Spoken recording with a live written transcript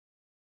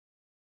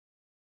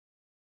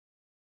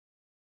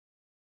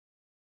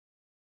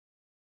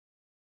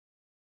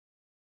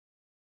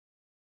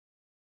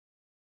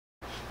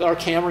our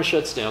camera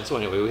shuts down. So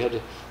anyway, we had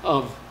to.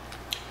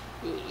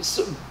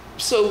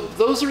 So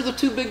those are the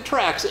two big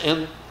tracks,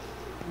 and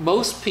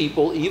most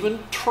people, even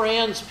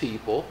trans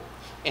people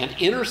and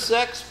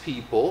intersex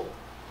people,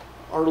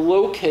 are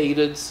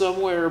located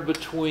somewhere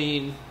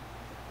between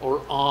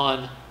or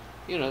on,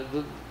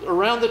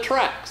 around the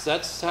tracks.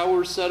 That's how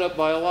we're set up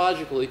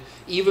biologically,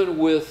 even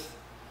with,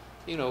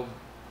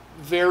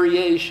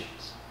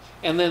 variations.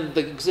 And then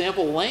the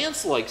example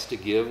Lance likes to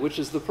give, which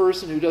is the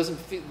person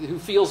who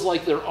feels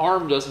like their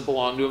arm doesn't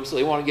belong to them, so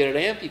they want to get it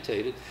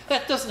amputated.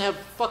 That doesn't have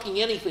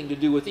fucking anything to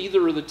do with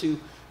either of the two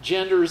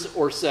genders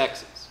or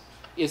sexes.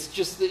 It's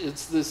just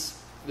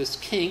this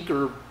kink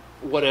or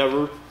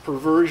whatever,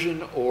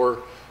 perversion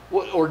or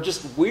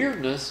just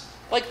weirdness.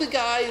 Like the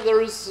guy,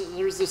 there's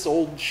this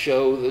old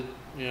show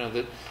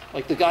that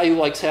like the guy who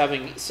likes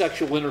having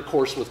sexual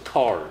intercourse with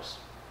cars.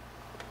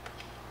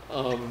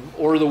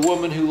 Or the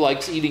woman who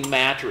likes eating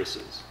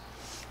mattresses.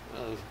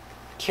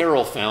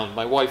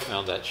 My wife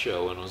found that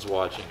show and was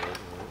watching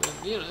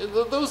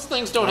it. Those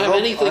things don't have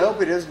anything. I hope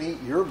he doesn't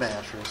eat your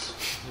mattress.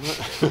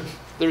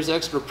 There's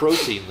extra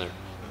protein there.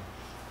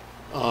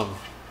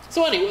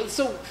 So anyway,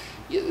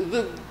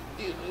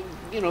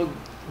 the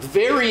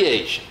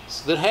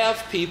variations that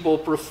have people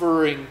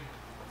preferring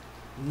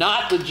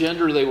not the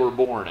gender they were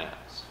born as.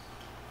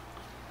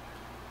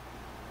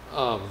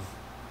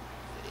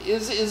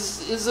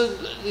 Is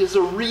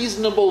a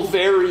reasonable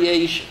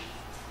variation.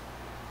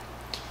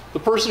 The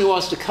person who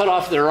wants to cut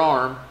off their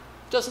arm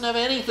doesn't have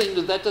anything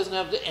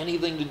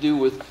to do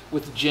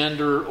with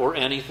gender or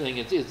anything.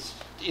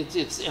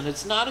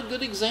 It's not a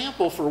good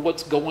example for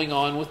what's going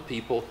on with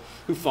people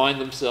who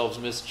find themselves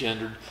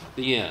misgendered.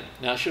 The end.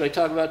 Now, should I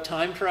talk about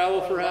time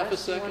travel for half a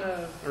second?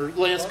 Or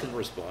Lance can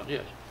respond.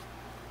 Yeah.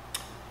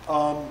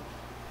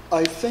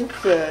 I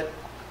think that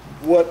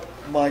what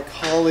my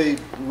colleague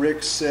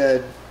Rick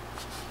said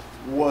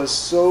was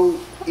so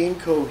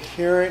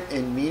incoherent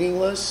and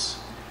meaningless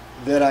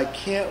that I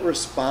can't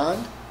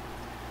respond.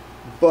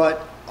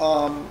 But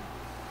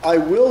I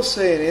will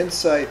say an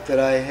insight that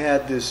I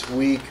had this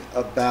week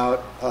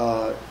about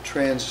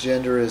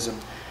transgenderism.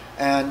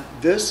 And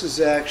this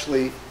is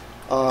actually,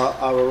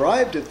 I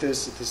arrived at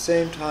this at the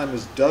same time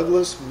as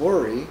Douglas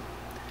Murray.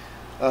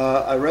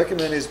 I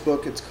recommend his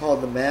book. It's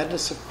called The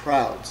Madness of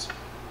Crowds.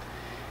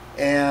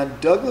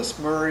 And Douglas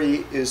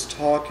Murray is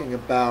talking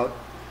about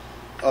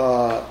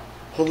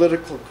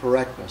political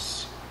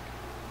correctness,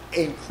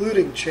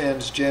 including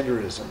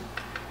transgenderism.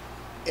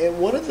 And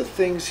one of the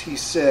things he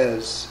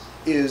says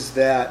is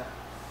that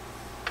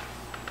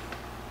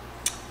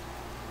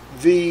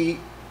the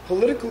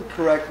political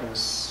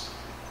correctness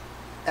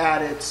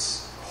at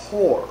its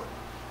core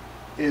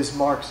is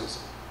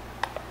Marxism.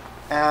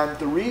 And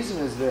the reason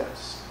is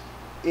this.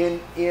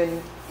 In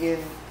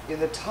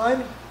the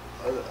time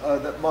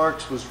that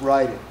Marx was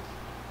writing,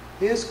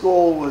 his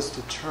goal was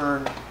to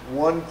turn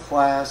one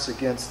class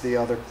against the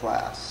other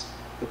class,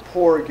 the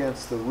poor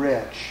against the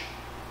rich,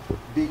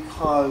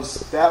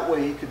 because that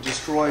way he could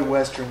destroy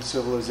Western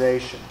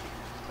civilization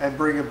and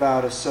bring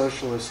about a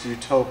socialist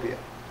utopia.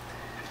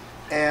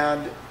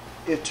 And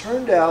it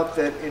turned out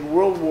that in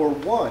World War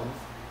I,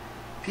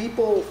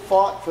 people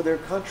fought for their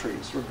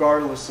countries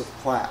regardless of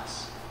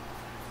class.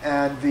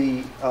 And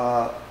the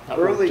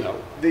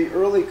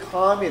early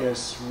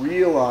communists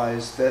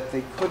realized that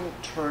they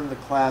couldn't turn the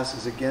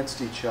classes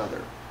against each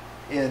other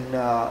in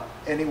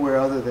anywhere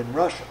other than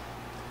Russia.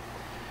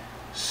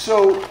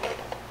 So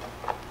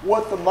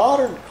what the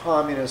modern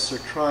communists are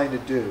trying to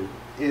do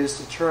is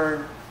to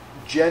turn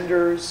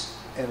genders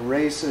and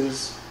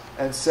races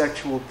and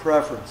sexual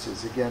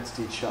preferences against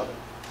each other.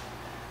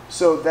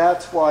 So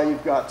that's why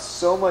you've got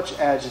so much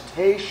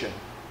agitation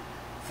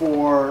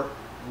for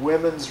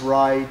women's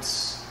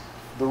rights,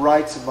 the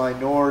rights of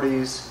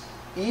minorities,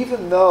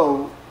 even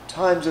though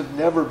times have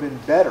never been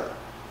better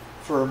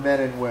for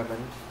men and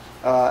women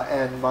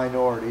and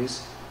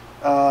minorities.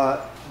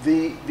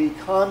 The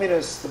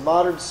communists, the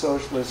modern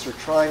socialists, are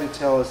trying to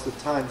tell us that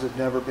times have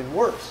never been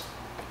worse.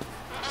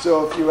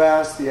 So if you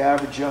ask the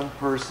average young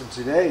person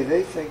today,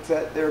 they think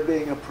that they're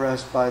being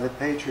oppressed by the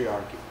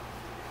patriarchy.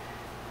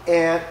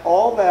 And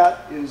all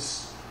that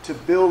is to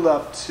build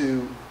up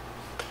to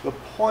the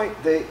point,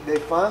 they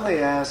finally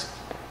asked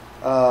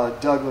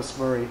Douglas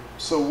Murray,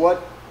 so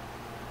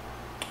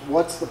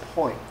what's the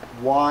point?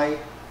 Why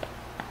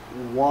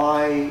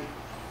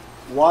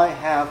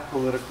have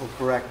political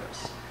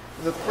correctness?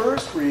 And the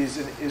first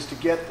reason is to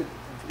get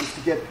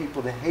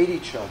people to hate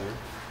each other,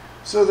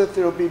 so that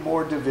there will be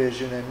more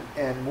division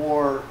and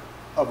more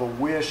of a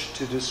wish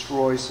to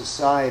destroy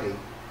society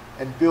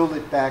and build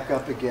it back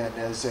up again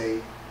as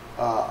a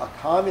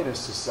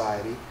communist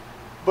society.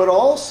 But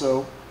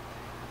also,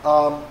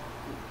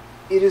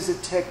 it is a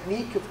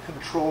technique of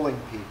controlling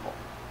people.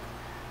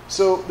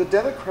 So the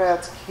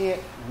Democrats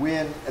can't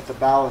win at the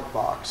ballot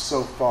box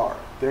so far.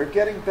 They're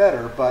getting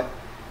better, but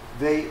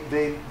they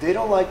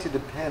don't like to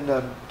depend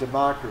on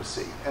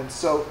democracy. And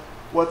so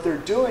what they're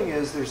doing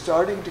is they're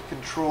starting to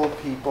control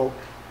people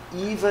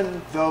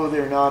even though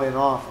they're not in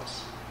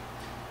office.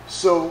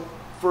 So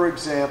For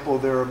example,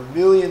 there are a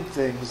million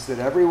things that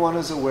everyone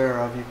is aware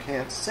of you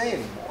can't say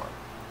anymore.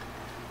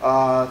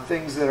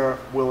 Things that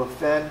will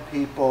offend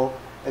people,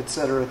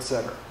 etc.,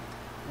 etc.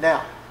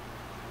 Now,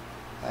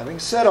 having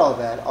said all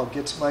that, I'll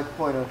get to my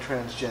point on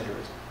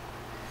transgenderism.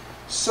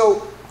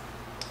 So,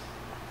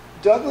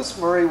 Douglas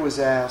Murray was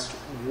asked,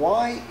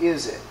 why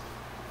is it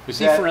Was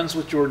he friends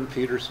with Jordan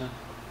Peterson?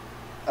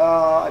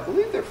 I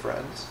believe they're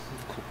friends.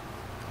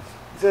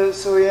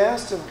 So he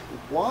asked him,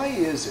 why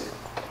is it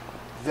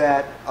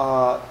that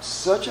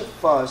such a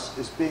fuss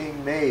is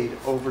being made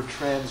over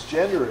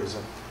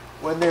transgenderism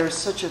when there's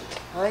such a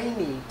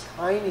tiny,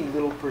 tiny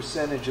little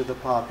percentage of the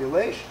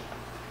population?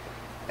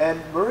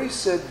 And Murray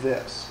said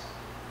this,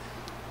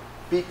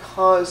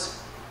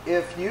 because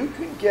if you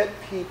can get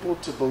people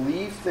to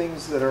believe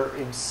things that are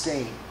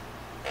insane,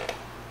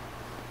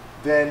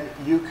 then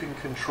you can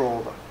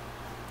control them.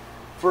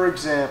 For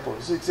example,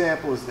 his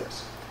example is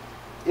this.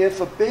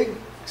 If a big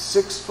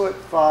 6'5",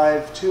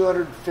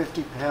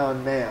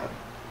 250-pound man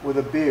with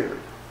a beard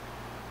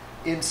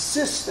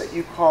insists that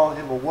you call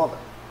him a woman,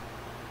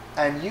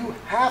 and you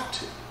have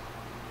to,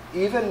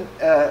 even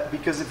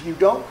because if you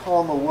don't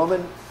call him a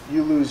woman,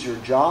 you lose your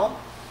job,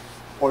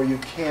 or you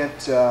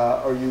can't,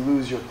 or you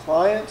lose your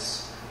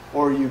clients,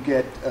 or you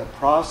get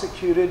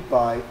prosecuted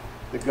by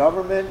the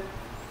government.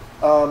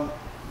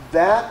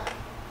 That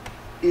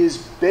is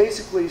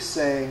basically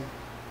saying,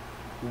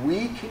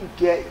 we can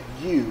get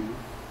you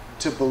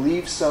to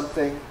believe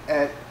something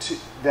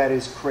that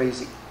is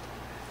crazy.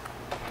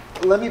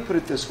 Let me put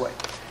it this way.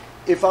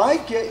 If I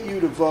get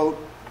you to vote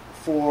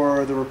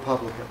for the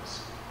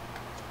Republicans,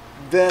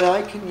 then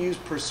I can use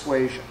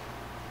persuasion.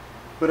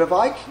 But if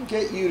I can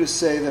get you to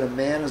say that a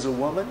man is a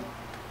woman,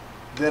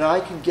 then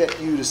I can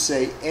get you to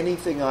say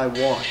anything I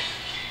want.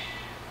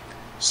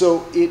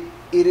 So it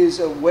is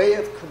a way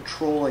of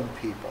controlling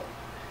people.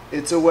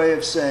 It's a way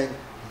of saying,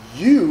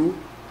 you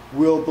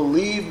will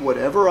believe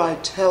whatever I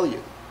tell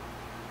you.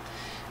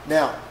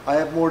 Now, I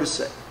have more to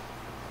say.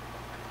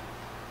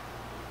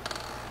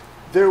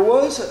 There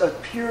was a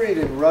period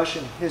in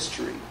Russian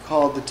history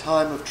called the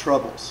Time of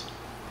Troubles.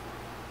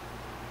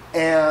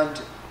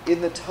 And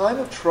in the Time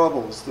of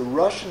Troubles, the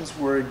Russians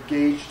were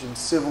engaged in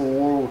civil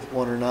war with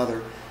one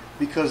another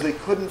because they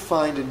couldn't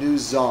find a new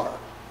czar.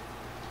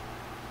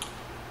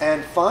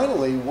 And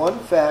finally, one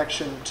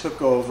faction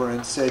took over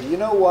and said, you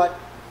know what?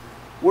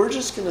 We're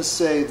just going to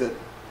say that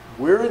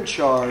we're in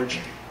charge,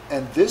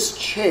 and this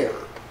chair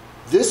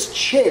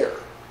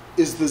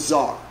is the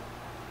czar.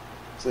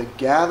 So they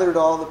gathered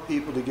all the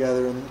people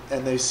together,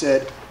 and they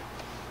said,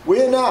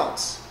 we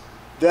announce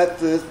that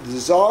the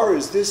czar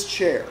is this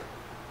chair.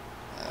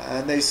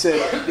 And they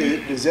said,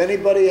 does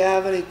anybody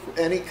have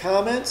any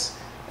comments?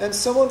 And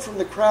someone from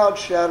the crowd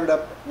shouted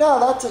up, no,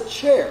 that's a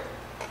chair.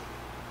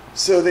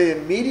 So they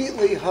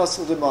immediately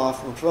hustled him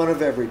off in front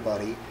of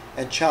everybody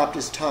and chopped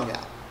his tongue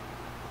out.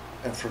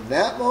 And from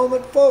that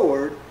moment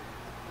forward,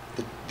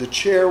 the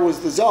chair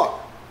was the czar.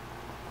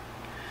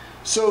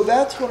 So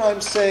that's what I'm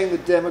saying the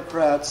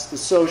Democrats, the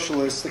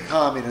socialists, the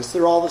communists,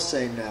 they're all the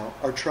same now,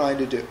 are trying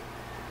to do.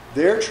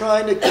 They're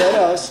trying to get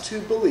us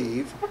to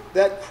believe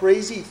that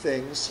crazy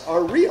things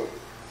are real.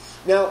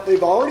 Now,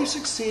 they've already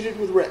succeeded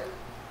with Rick.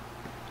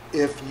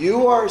 If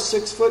you are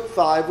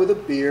 6'5" with a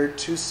beard,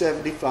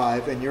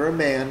 275, and you're a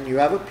man and you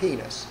have a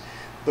penis,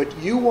 but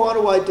you want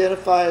to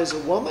identify as a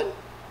woman,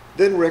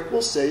 then Rick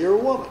will say you're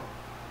a woman.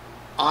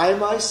 I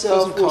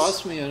myself... It doesn't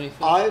cost me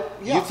anything.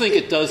 You think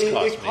it does cost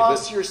me. It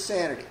costs your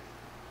sanity.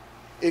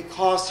 It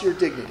costs your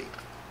dignity.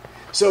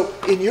 So,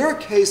 in your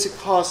case, it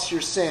costs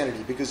your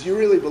sanity because you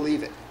really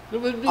believe it.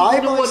 Here's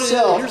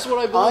what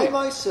I believe. I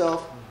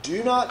myself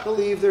do not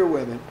believe they're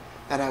women,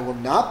 and I will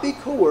not be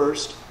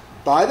coerced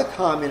by the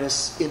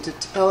communists into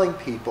telling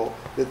people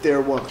that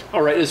they're women.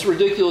 All right, it's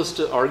ridiculous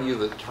to argue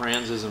that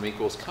transism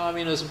equals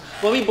communism.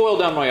 Let me boil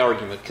down my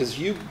argument, because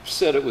you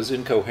said it was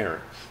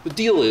incoherent. The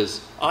deal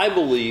is, I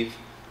believe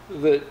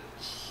that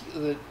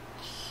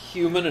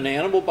human and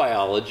animal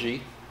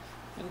biology,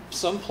 and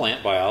some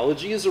plant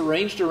biology, is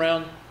arranged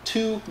around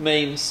two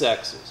main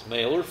sexes,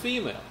 male or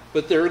female.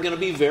 But there are going to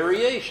be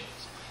variations.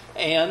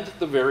 And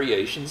the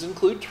variations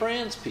include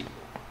trans people.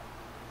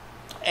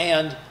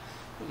 And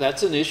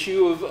that's an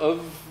issue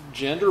of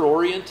gender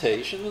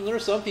orientation. And there are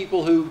some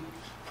people who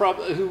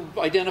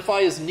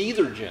identify as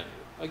neither gender.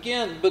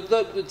 Again,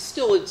 but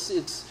still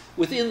it's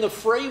within the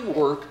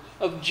framework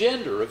of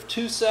gender, of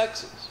two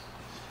sexes.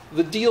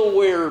 The deal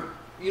where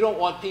you don't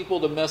want people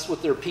to mess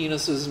with their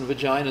penises and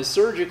vaginas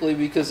surgically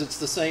because it's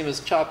the same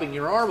as chopping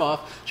your arm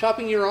off.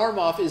 Chopping your arm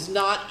off is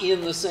not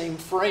in the same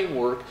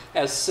framework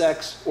as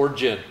sex or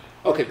gender.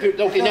 Okay,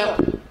 now,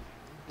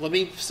 let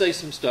me say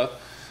some stuff.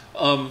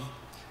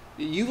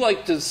 You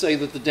like to say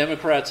that the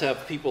Democrats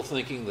have people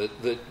thinking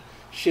that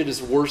shit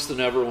is worse than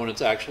ever when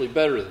it's actually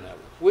better than ever.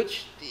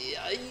 Which,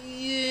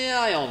 yeah,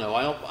 I don't know.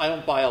 I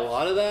don't buy a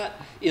lot of that.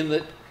 In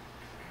that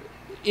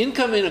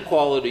income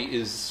inequality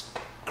is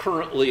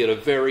currently at a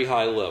very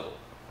high level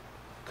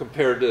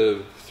compared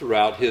to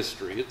throughout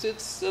history.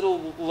 It's at a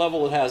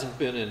level it hasn't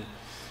been in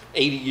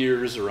 80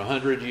 years or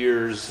 100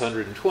 years,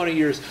 120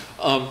 years.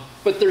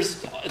 But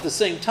there's, at the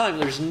same time,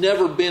 there's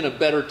never been a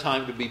better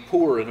time to be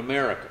poor in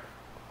America.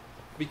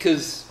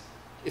 Because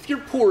if you're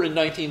poor in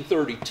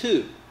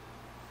 1932,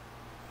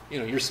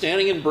 you're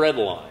standing in bread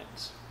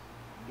lines.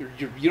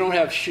 You don't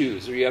have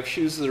shoes, or you have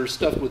shoes that are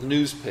stuffed with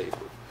newspaper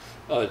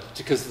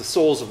because the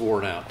soles have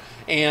worn out.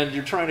 And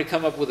you're trying to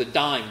come up with a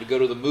dime to go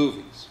to the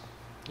movies.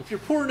 If you're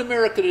poor in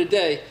America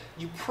today,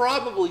 you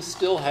probably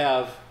still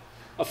have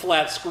a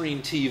flat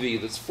screen TV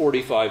that's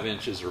 45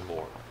 inches or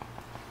more.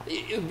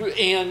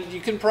 And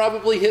you can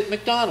probably hit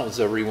McDonald's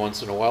every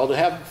once in a while to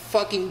have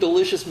fucking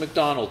delicious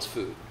McDonald's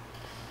food.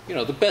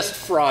 The best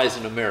fries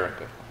in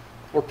America.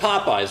 Or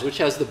Popeyes, which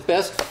has the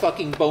best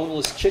fucking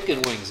boneless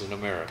chicken wings in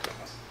America.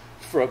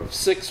 For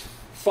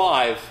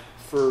 $6.5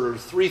 for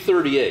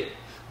 $3.38.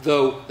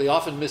 Though they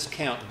often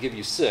miscount and give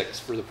you $6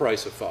 for the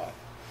price of $5.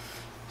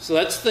 So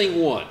that's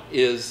thing one,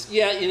 is,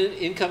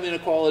 income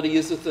inequality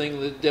is the thing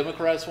that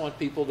Democrats want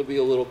people to be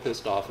a little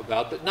pissed off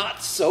about, but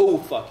not so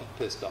fucking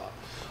pissed off.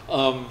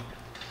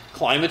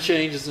 Climate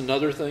change is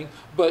another thing.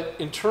 But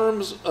in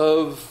terms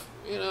of,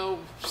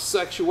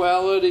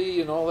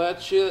 sexuality and all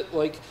that shit,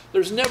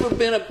 there's never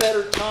been a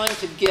better time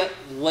to get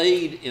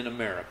laid in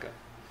America.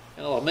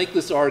 And I'll make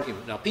this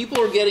argument. Now, people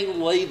are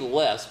getting laid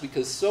less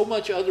because so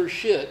much other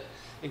shit,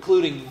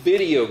 including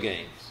video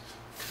games,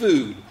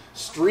 food,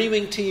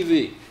 streaming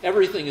TV,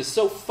 everything is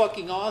so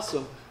fucking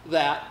awesome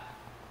that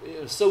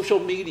social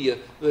media,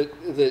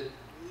 that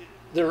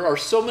there are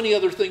so many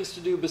other things to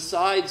do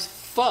besides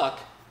fuck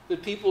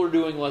that people are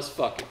doing less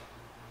fucking.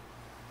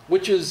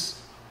 Which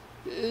is,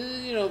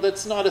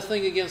 that's not a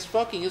thing against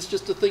fucking, it's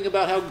just a thing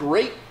about how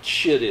great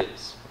shit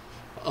is.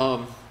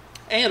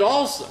 And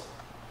also,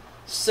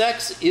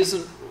 sex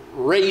isn't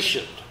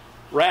rationed,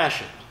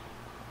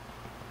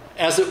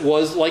 as it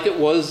was, like it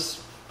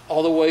was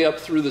all the way up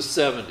through the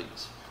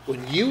 70s.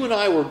 When you and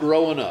I were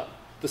growing up,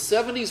 the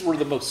 70s were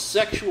the most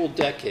sexual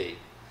decade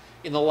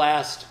in the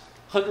last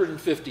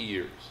 150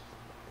 years.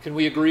 Can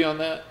we agree on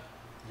that?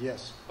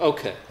 Yes.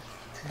 Okay.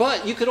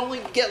 But you could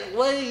only get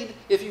laid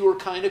if you were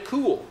kind of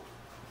cool.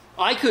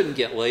 I couldn't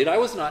get laid. I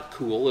was not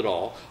cool at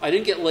all. I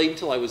didn't get laid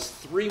until I was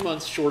 3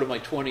 months short of my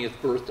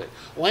 20th birthday.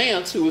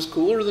 Lance, who was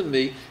cooler than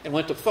me and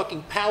went to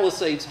fucking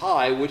Palisades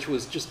High, which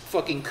was just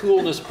fucking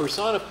coolness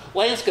personified,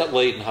 Lance got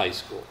laid in high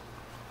school.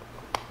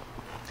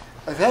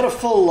 I've had a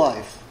full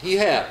life. He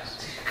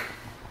has.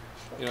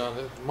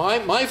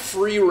 My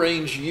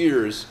free-range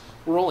years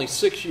were only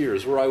 6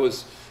 years, where I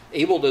was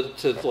able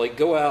to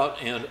go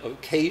out and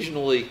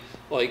occasionally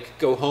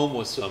go home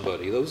with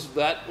somebody.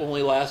 That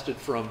only lasted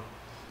from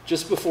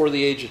just before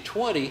the age of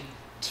 20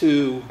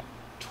 to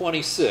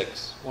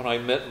 26, when I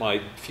met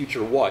my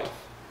future wife.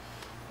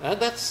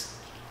 That's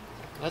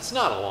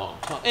not a long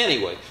time.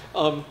 Anyway,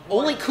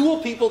 only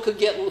cool people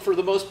for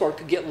the most part,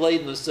 could get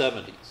laid in the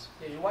 70s.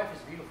 Yeah, your wife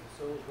is beautiful,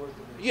 so it was worth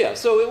it. Yeah,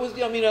 so it was,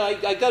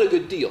 I got a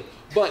good deal.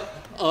 But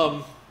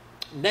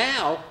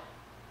now,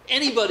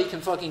 anybody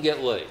can fucking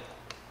get laid.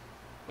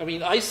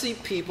 I see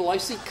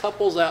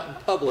couples out in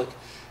public,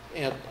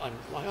 and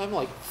I'm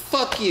like,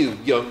 fuck you,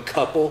 young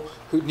couple,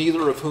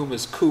 neither of whom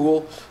is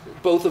cool,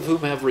 both of whom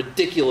have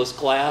ridiculous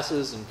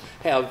glasses and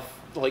have,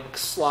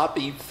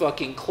 sloppy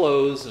fucking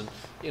clothes and,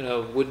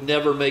 would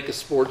never make a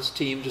sports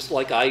team, just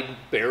like I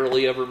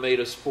barely ever made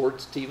a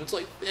sports team. It's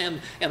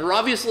and are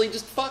obviously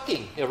just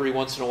fucking every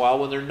once in a while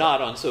when they're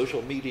not on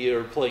social media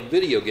or playing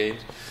video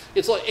games.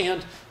 It's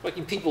and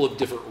fucking people of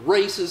different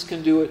races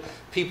can do it.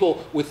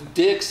 People with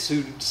dicks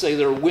who say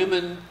they're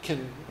women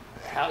can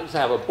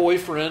have a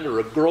boyfriend or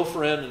a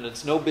girlfriend, and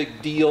it's no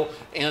big deal.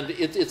 And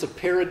it's a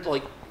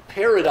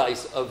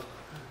paradise of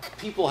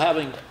people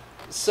having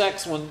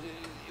sex when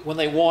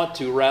they want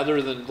to,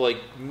 rather than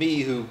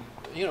me, who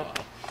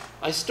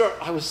I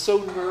was so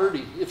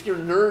nerdy. If you're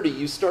nerdy,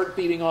 you start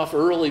beating off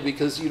early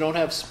because you don't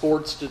have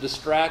sports to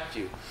distract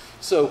you.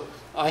 So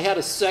I had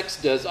a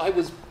sex des. I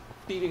was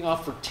beating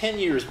off for 10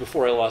 years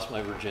before I lost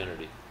my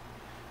virginity.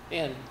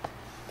 And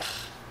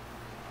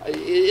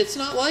it's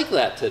not like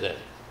that today.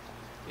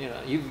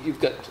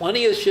 You've got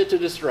plenty of shit to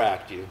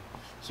distract you.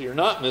 So you're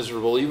not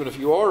miserable even if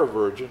you are a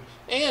virgin.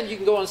 And you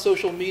can go on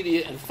social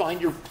media and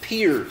find your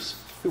peers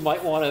who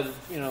might want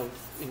to,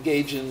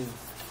 engage in,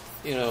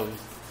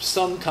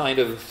 some kind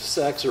of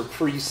sex or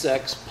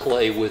pre-sex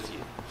play with you.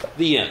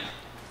 The end.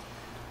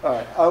 All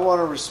right, I want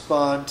to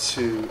respond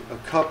to a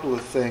couple of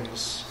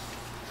things.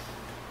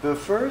 The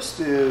first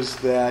is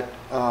that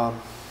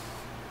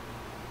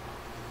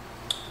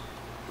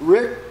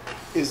Rick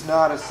is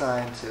not a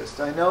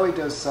scientist. I know he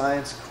does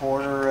Science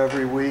Corner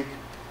every week,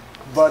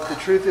 but the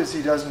truth is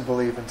he doesn't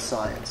believe in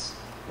science.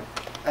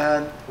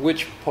 And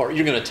which part?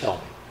 You're going to tell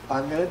me.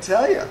 I'm going to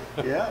tell you.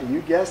 Yeah,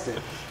 you guessed it.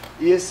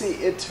 You see,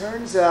 it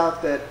turns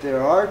out that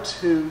there are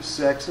two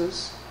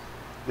sexes.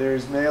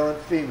 There's male and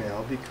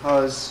female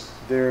because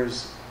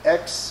there's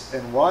X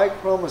and Y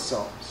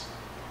chromosomes.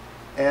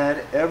 And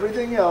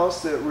everything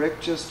else that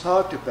Rick just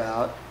talked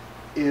about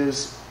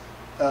is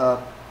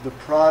the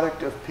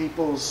product of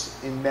people's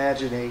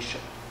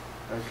imagination.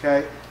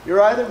 Okay?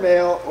 You're either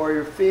male or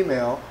you're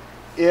female,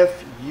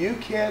 If you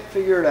can't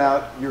figure it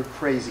out, you're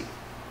crazy.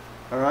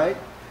 All right?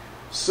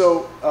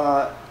 So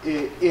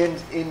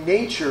in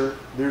nature,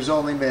 there's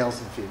only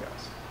males and females.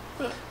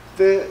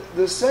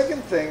 The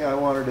second thing I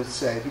wanted to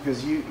say,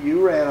 because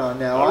you ran on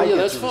now, oh yeah,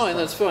 that's fine.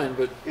 That's fine.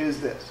 But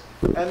is this,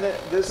 and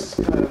this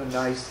is kind of a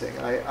nice thing.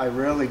 I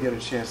rarely get a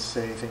chance to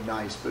say anything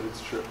nice, but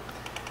it's true.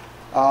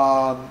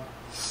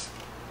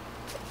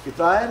 If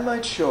I had my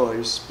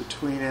choice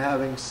between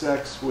having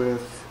sex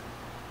with,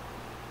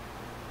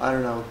 I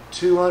don't know,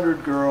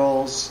 200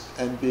 girls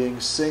and being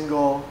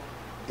single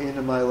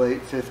into my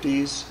late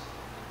 50s,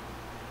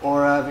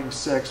 or having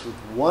sex with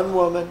one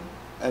woman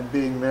and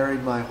being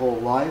married my whole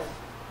life,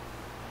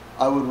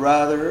 I would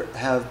rather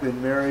have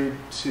been married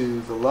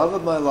to the love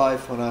of my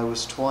life when I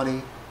was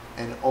 20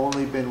 and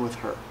only been with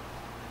her.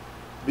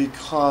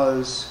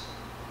 Because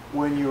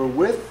when you're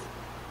with,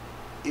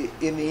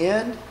 in the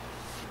end,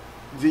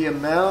 the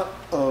amount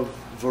of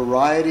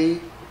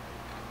variety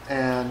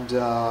and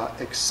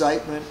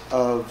excitement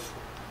of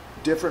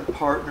different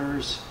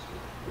partners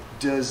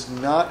does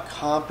not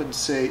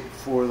compensate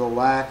for the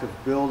lack of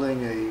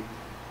building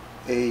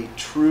a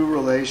true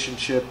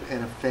relationship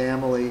and a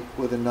family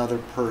with another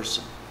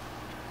person.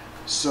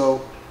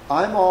 So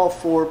I'm all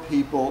for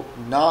people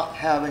not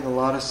having a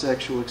lot of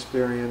sexual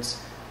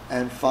experience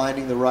and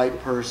finding the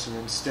right person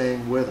and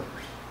staying with them.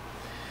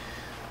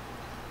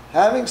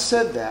 Having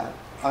said that,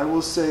 I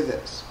will say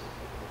this.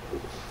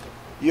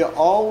 You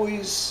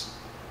always,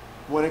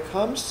 when it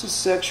comes to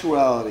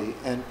sexuality,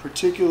 and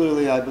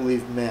particularly I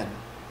believe men,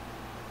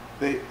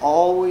 they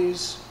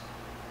always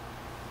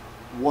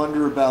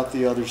wonder about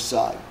the other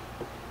side.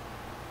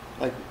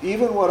 Like,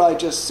 even what I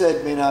just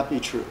said may not be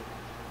true.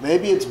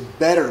 Maybe it's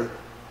better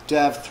to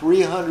have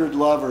 300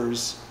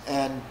 lovers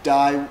and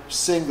die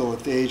single at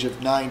the age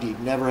of 90,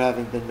 never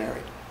having been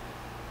married.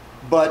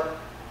 But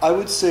I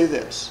would say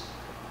this.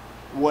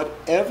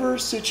 Whatever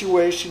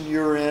situation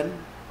you're in,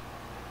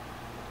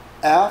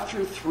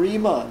 after 3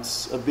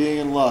 months of being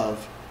in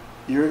love,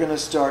 you're going to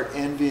start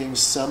envying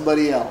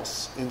somebody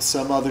else in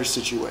some other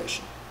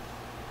situation.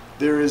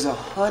 There is a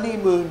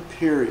honeymoon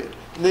period.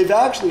 And they've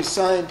actually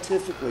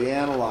scientifically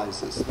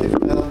analyzed this. They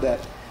found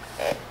that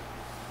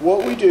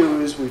what we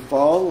do is we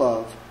fall in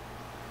love,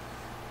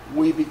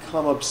 we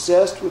become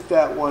obsessed with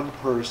that one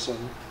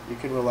person, you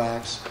can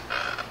relax,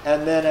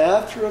 and then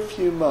after a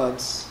few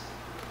months,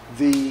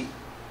 the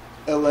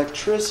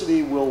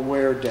electricity will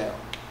wear down.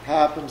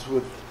 Happens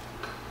with,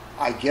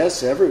 I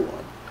guess,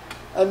 everyone.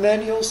 And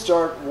then you'll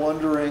start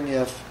wondering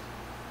if,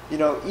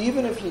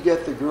 even if you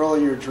get the girl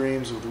of your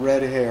dreams with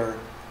red hair,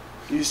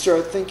 you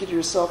start thinking to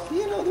yourself,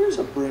 there's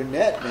a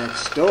brunette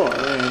next door,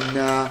 and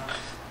I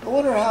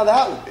wonder how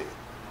that would be.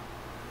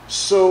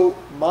 So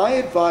my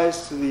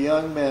advice to the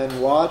young men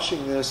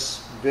watching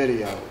this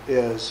video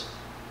is,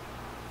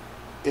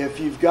 if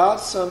you've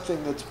got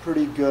something that's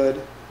pretty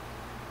good,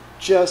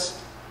 just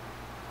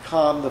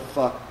calm the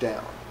fuck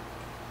down.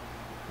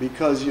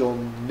 Because you'll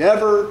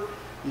never,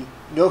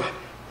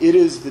 it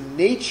is the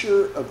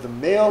nature of the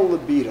male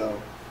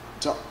libido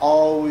to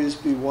always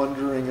be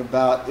wondering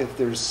about if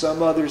there's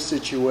some other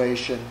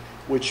situation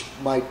which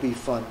might be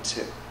fun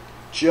too.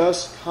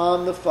 Just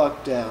calm the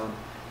fuck down,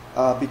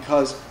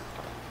 because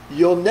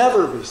you'll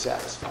never be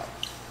satisfied.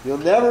 You'll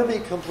never be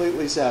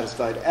completely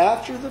satisfied.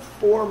 After the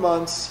 4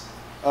 months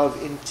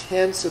of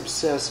intense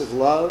obsessive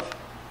love,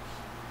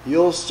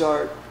 your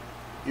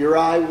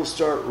eye will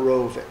start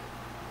roving.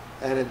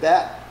 And at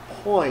that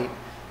point,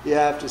 you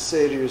have to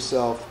say to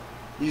yourself,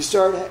 you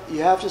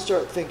have to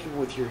start thinking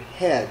with your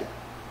head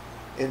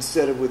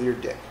instead of with your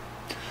dick.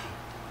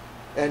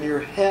 And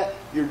your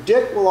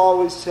dick will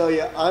always tell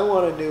you, I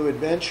want a new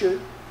adventure,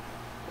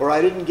 or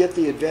I didn't get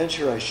the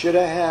adventure I should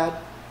have had.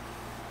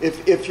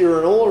 If you're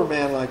an older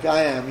man like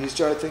I am, you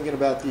start thinking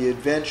about the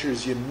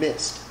adventures you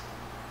missed.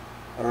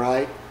 All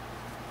right?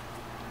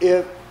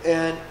 And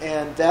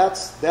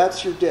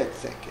that's your dick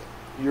thinking.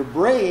 Your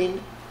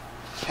brain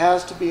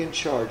has to be in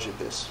charge of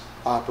this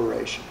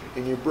operation.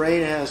 And your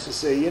brain has to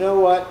say, you know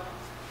what?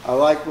 I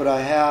like what I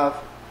have.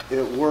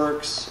 It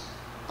works.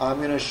 I'm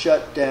going to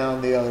shut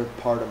down the other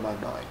part of my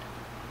mind.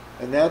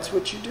 And that's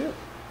what you do.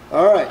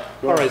 All right.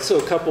 All right, so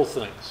a couple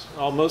things.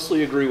 I'll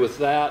mostly agree with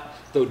that,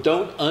 though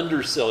don't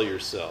undersell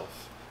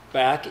yourself.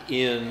 Back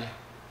in,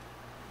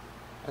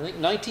 I think,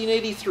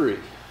 1983,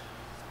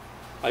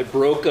 I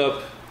broke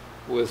up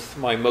with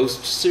my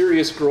most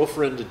serious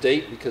girlfriend to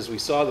date because we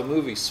saw the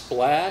movie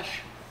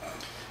Splash,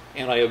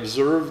 and I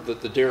observed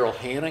that the Daryl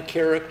Hannah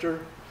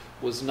character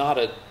was not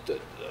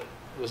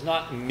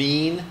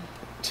mean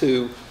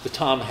to the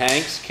Tom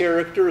Hanks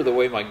character the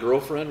way my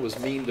girlfriend was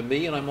mean to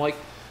me, and I'm like,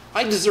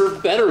 I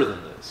deserve better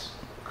than this,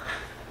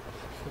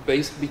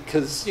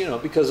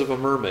 because of a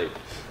mermaid.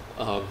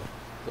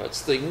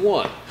 That's thing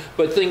one.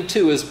 But thing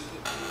two is,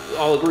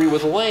 I'll agree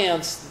with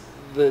Lance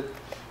that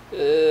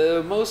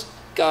most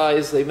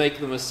guys, they make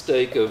the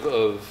mistake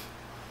of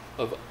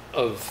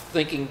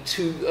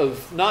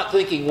not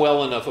thinking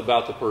well enough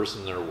about the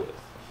person they're with,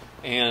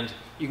 and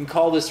you can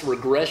call this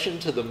regression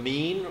to the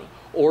mean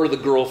or the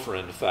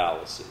girlfriend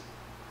fallacy.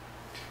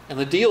 And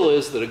the deal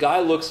is that a guy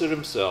looks at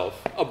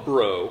himself, a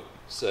bro,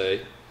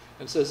 say,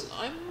 and says,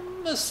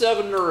 I'm a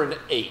 7 or an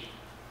 8.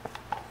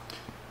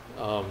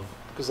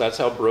 Because that's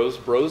how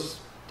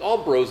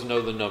all bros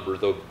know the number,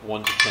 the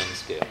 1 to 10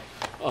 scale.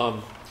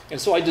 And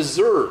so I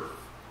deserve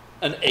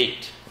an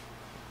 8.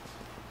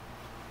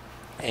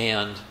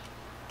 And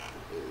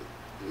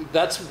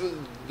there's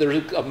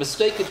a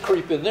mistake could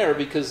creep in there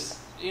because,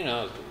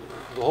 the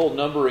whole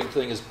numbering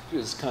thing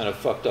is kind of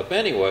fucked up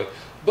anyway.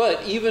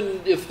 But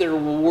even if there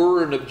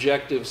were an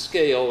objective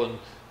scale and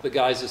the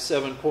guy's a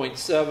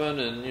 7.7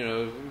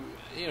 and,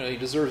 he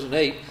deserves an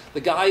 8,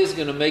 the guy is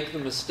going to make the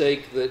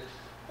mistake that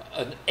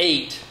an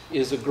 8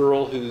 is a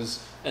girl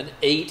who's an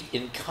 8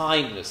 in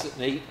kindness,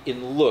 an 8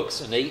 in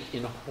looks, an 8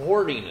 in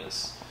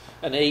horniness,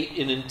 an 8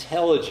 in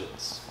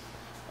intelligence,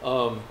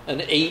 an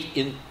 8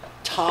 in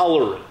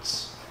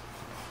tolerance.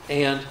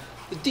 And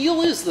the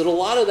deal is that a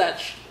lot of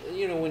that,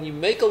 when you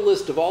make a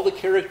list of all the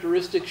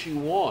characteristics you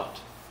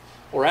want,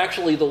 or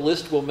actually the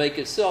list will make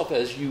itself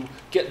as you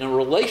get in a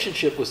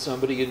relationship with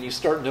somebody and you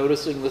start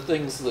noticing the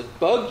things that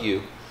bug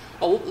you,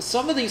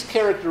 some of these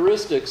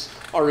characteristics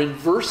are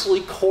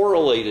inversely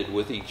correlated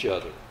with each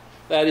other.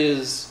 That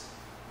is,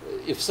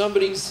 if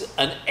somebody's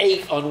an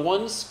 8 on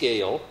one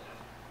scale,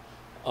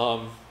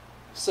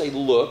 say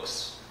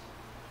looks,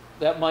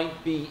 that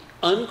might be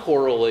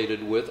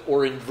uncorrelated with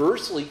or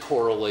inversely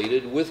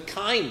correlated with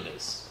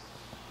kindness.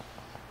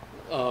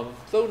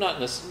 Though not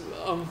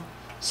necessarily.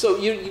 So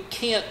you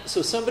can't.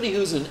 So somebody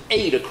who's an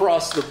 8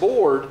 across the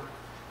board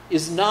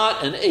is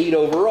not an 8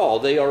 overall.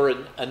 They are a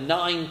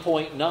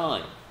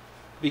 9.9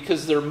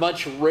 because they're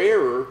much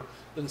rarer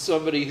than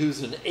somebody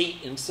who's an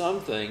 8 in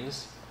some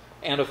things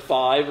and a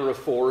 5 or a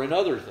 4 in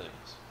other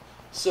things.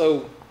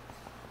 So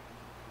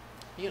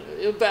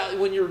about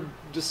when you're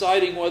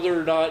deciding whether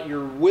or not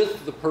you're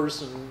with the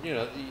person,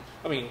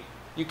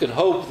 you can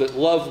hope that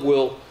love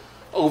will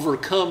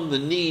overcome the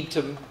need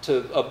to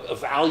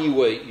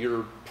evaluate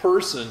your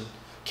person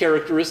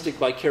characteristic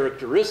by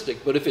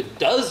characteristic. But if it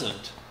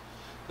doesn't,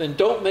 then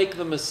don't make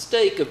the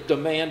mistake of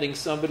demanding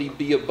somebody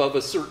be above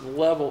a certain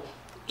level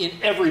in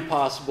every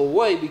possible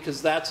way,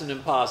 because that's an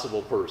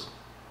impossible person.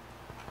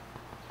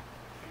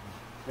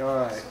 All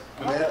right.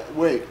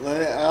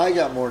 I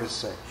got more to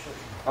say.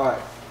 All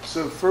right.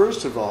 So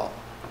first of all,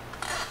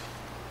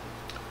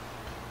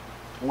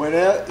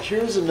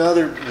 here's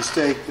another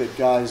mistake that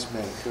guys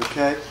make,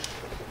 okay?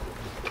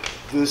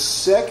 The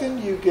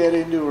second you get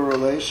into a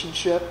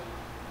relationship,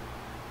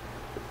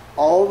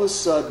 all of a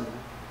sudden,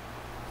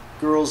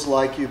 girls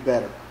like you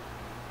better.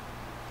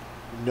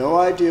 No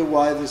idea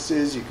why this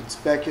is. You can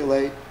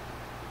speculate.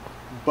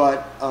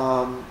 But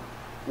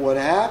what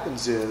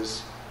happens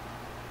is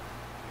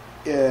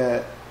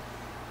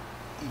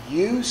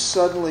you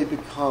suddenly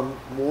become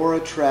more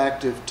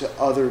attractive to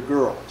other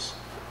girls.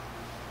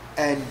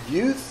 And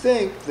you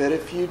think that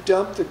if you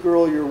dump the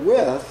girl you're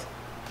with,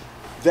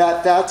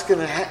 that's going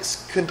to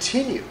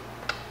continue.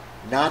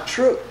 Not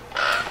true.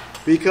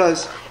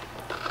 Because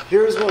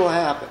here's what will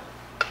happen.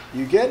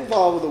 You get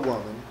involved with a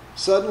woman,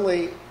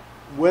 suddenly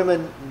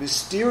women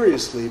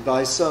mysteriously,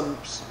 by some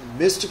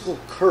mystical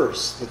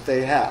curse that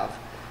they have,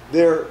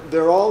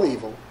 they're all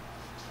evil.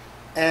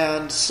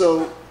 And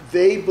so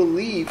they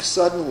believe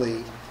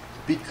suddenly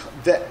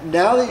that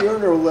now that you're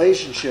in a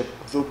relationship,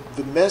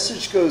 the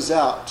message goes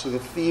out to the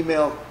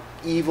female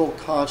evil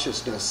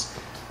consciousness,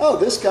 oh,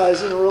 this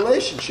guy's in a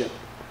relationship.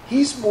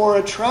 He's more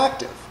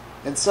attractive.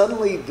 And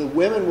suddenly the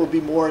women will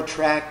be more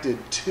attracted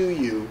to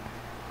you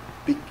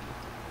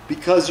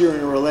because you're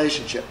in a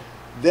relationship.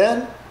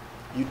 Then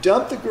you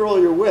dump the girl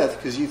you're with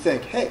because you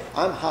think, hey,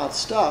 I'm hot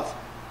stuff,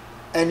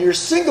 and you're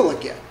single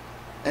again.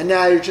 And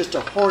now you're just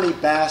a horny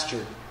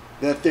bastard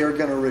that they're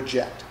going to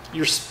reject.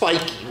 You're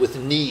spiky with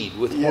need,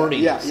 with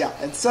horniness. Yeah.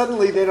 And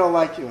suddenly they don't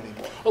like you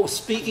anymore. Oh,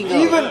 speaking of...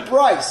 Even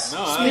Bryce.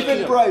 No,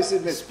 even Bryce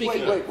admits...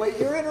 Wait.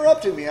 You're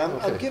interrupting me.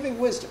 I'm giving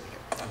wisdom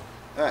here.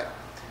 All right.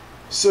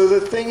 So the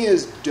thing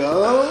is,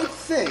 don't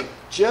think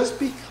just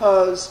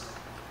because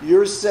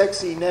you're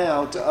sexy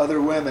now to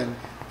other women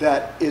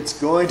that it's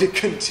going to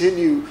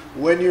continue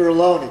when you're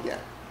alone again.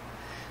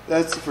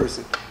 That's the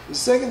first thing. The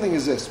second thing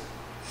is this.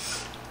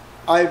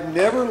 I've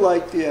never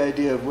liked the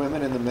idea of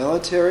women in the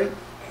military.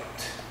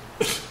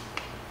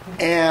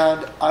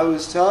 And I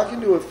was talking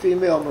to a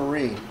female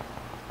Marine,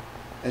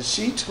 and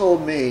she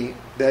told me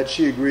that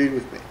she agreed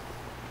with me.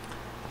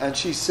 And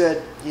she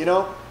said,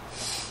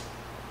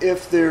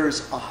 if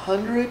there's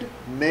 100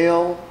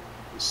 male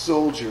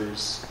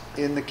soldiers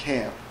in the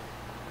camp,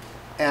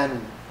 and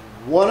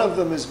one of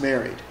them is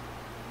married,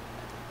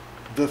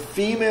 the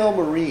female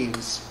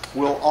Marines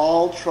will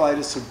all try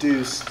to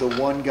seduce the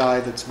one guy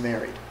that's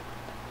married.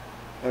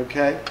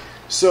 Okay?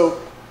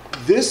 So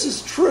this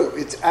is true.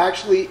 It's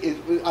actually,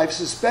 I've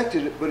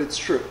suspected it, but it's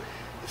true.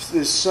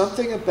 There's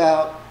something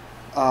about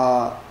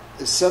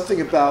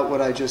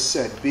what I just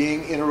said.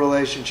 Being in a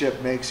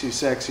relationship makes you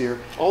sexier.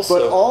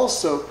 But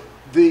also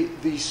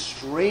the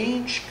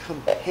strange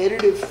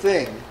competitive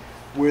thing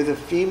where the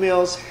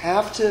females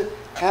have to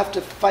have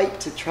to fight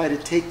to try to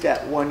take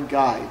that one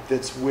guy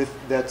that's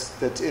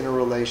in a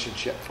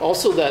relationship.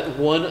 Also, that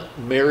one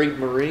married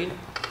Marine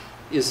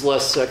is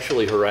less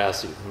sexually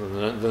harassing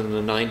than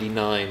the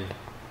 99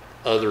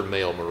 other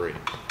male Marine.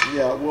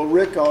 Yeah, well,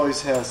 Rick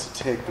always has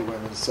to take the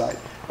women's side.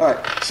 All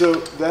right, so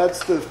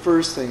that's the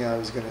first thing I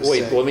was going to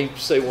say. Wait, let me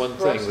say one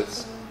thing.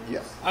 That's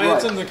I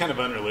had something kind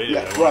of unrelated.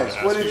 Yeah, Bryce,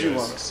 what did you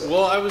want to say?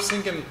 Well, I was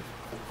thinking,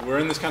 we're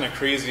in this kind of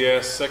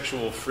crazy-ass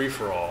sexual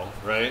free-for-all,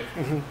 right?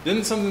 Mm-hmm.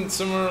 Didn't something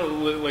similar,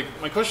 like,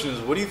 my question is,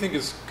 what do you think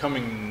is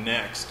coming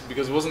next?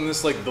 Because wasn't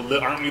this like,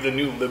 aren't we the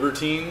new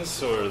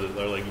libertines? Or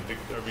like,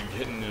 are we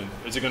hitting,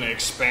 is it going to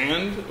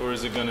expand? Or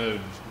is it going to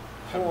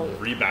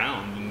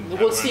rebound?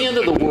 Well, it's the end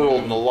of the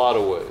world in a lot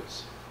of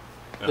ways.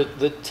 Yeah.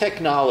 The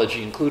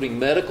technology, including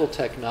medical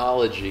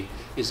technology,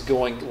 is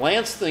going,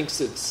 Lance thinks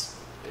it's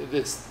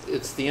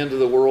the end of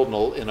the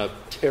world in a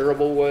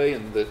terrible way,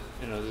 and that,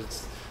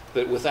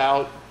 that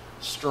without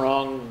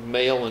strong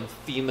male and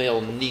female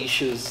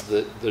niches,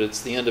 that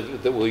it's the end of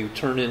it, that we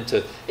turn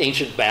into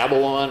ancient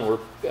Babylon where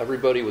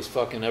everybody was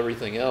fucking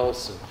everything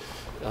else.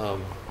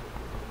 And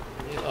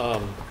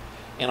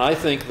I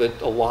think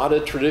that a lot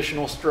of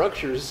traditional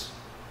structures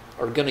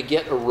are going to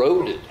get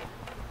eroded.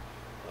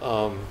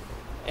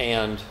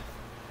 And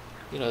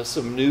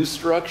some new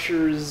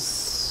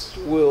structures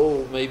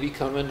will maybe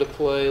come into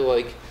play,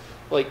 like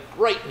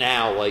right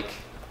now,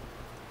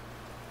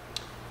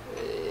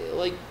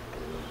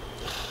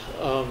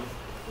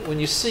 when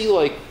you see,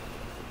 like,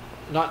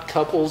 not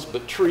couples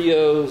but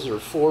trios or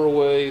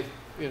four-way,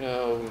 I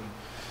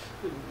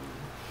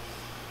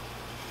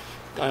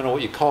don't know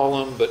what you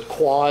call them, but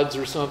quads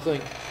or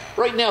something.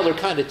 Right now they're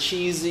kind of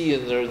cheesy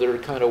and they're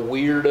kind of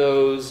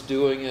weirdos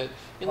doing it.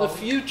 In the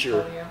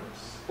future,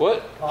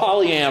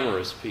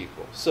 polyamorous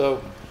people.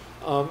 So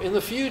in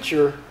the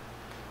future,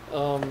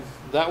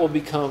 that will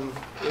become,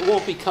 it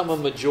won't become a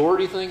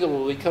majority thing, it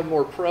will become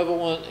more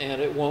prevalent,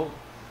 and it won't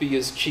be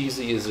as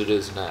cheesy as it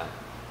is now.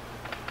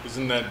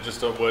 Isn't that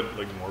just what,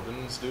 like,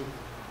 Mormons do?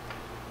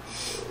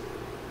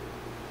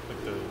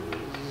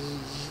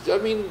 I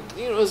mean,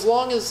 as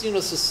long as,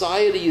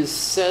 society is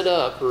set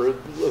up or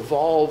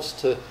evolves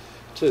to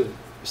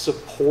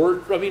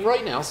support, I mean,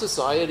 right now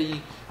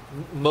society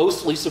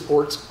mostly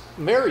supports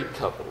married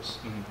couples.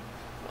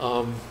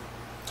 Mm-hmm.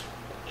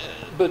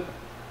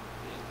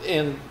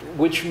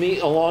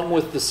 Along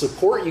with the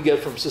support you get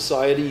from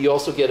society, you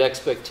also get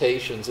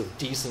expectations of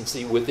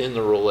decency within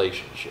the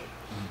relationship.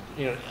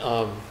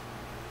 Mm-hmm.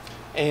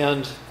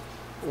 And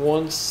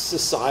once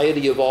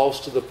society evolves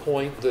to the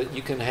point that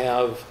you can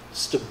have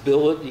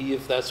stability,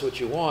 if that's what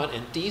you want,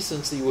 and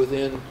decency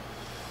within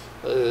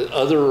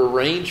other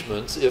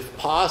arrangements, if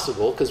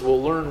possible, because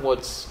we'll learn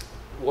what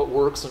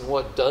works and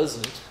what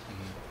doesn't.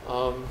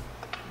 Mm-hmm.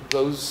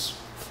 Those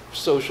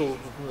social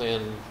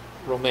and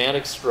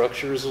romantic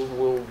structures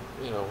will,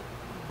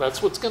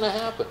 that's what's going to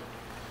happen,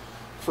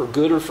 for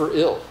good or for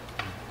ill,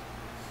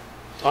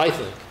 I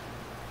think.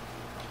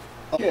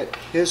 Look at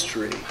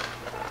history.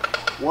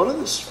 One of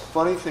the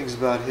funny things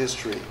about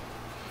history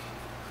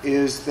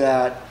is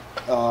that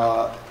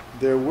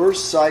there were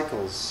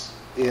cycles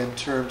in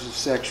terms of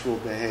sexual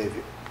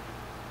behavior.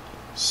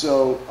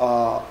 So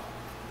I'll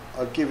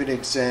give you an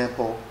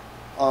example.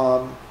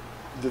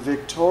 The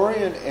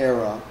Victorian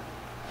era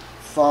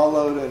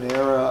followed an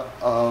era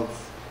of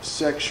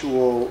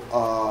sexual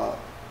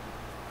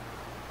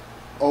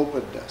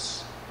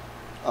openness.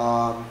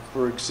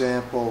 For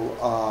example,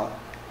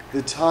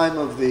 the time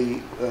of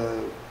the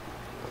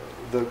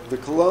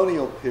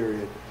colonial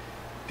period,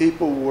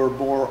 people were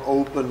more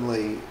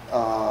openly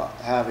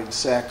having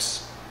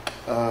sex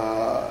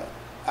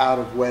out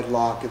of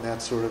wedlock and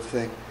that sort of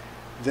thing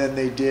than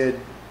they did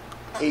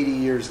 80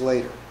 years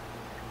later.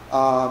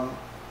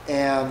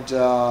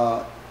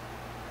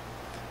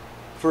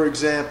 For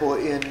example,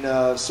 in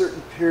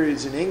certain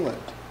periods in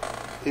England,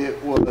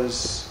 it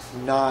was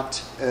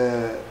not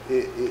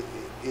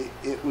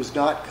it was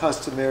not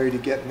customary to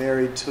get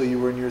married till you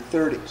were in your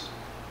 30s.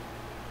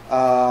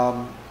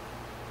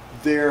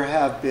 There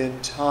have been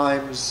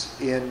times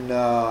in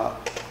our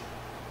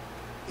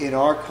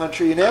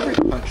country, in every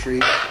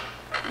country,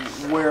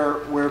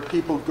 where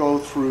people go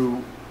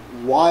through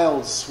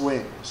wild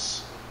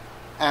swings,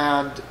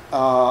 and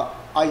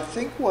I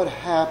think what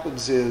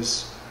happens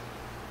is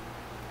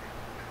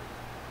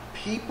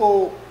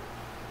people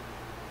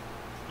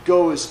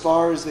go as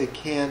far as they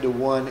can to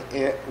one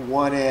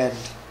end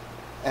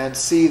and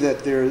see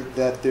that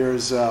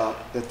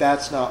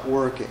that's not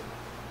working,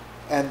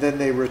 and then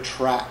they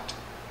retract.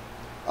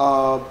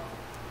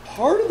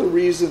 Part of the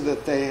reason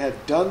that they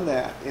had done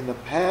that in the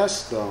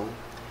past, though,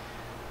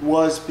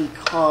 was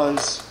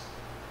because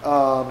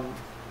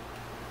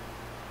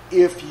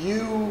if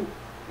you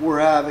were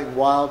having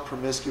wild,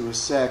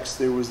 promiscuous sex,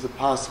 there was the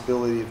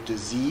possibility of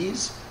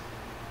disease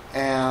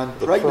and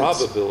pregnancy. The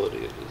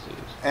probability of disease.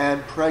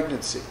 And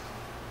pregnancy.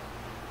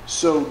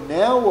 So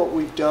now what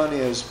we've done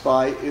is,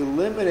 by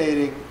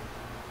eliminating,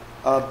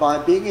 by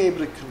being able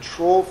to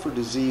control for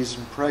disease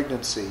and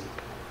pregnancy,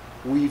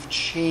 we've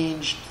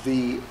changed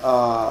the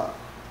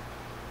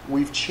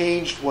we've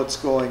changed what's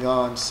going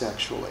on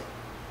sexually.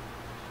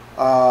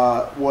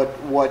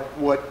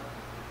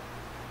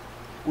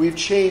 We've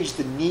changed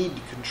the need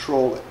to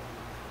control it.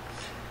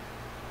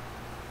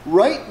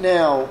 Right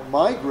now,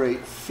 my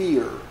great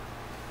fear,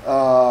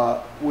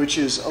 which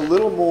is a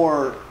little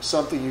more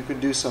something you can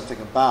do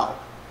something about,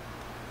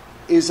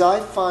 is I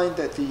find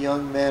that the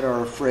young men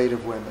are afraid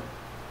of women.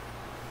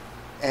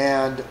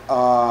 And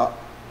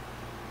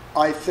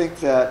I think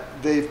that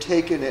they've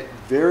taken it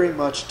very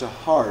much to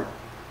heart,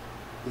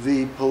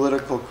 the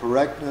political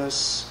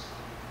correctness,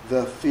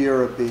 the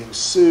fear of being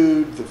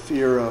sued, the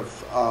fear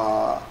of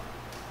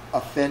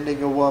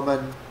offending a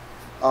woman,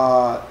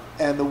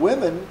 and the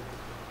women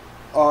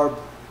are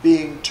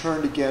being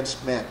turned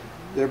against men.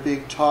 They're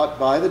being taught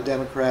by the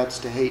Democrats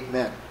to hate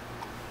men.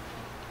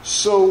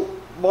 So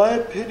my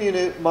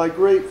opinion, my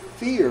great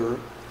fear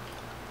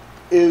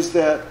is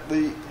that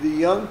the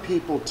young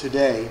people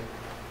today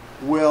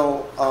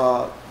will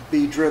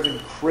be driven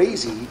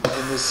crazy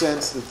in the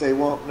sense that they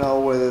won't know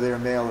whether they're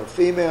male or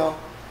female,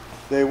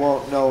 they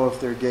won't know if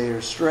they're gay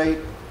or straight,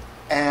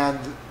 and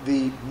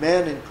the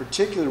men in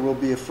particular will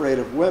be afraid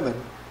of women,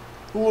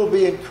 who will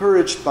be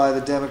encouraged by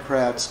the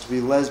Democrats to be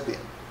lesbian.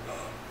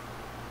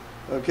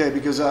 Okay,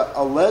 because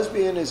a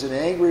lesbian is an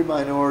angry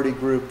minority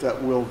group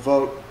that will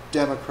vote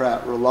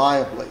Democrat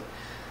reliably,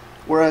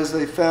 whereas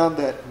they found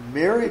that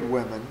married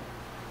women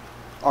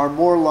are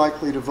more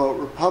likely to vote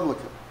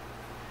Republican.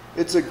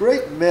 It's a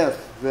great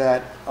myth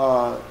that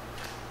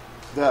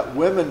that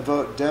women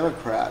vote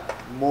Democrat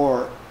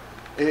more.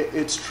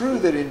 It's true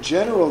that in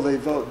general they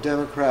vote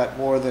Democrat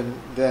more than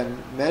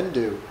men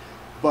do,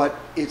 but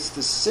it's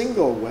the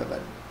single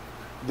women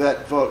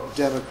that vote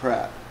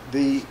Democrat.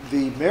 The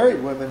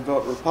married women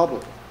vote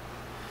Republican.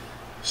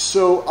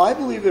 So I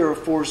believe there are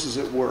forces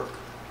at work.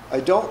 I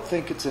don't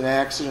think it's an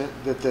accident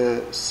that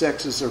the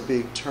sexes are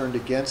being turned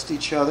against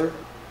each other.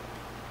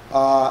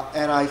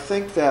 And I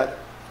think that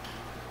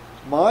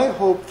my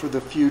hope for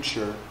the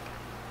future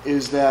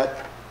is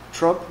that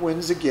Trump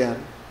wins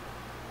again,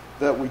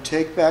 that we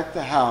take back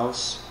the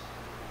House,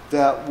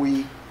 that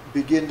we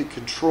begin to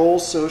control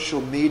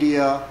social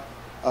media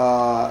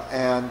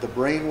and the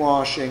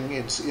brainwashing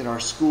in our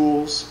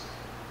schools,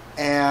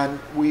 and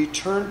we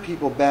turn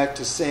people back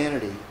to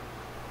sanity,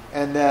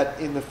 and that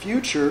in the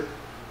future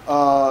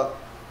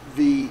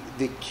the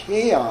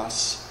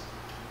chaos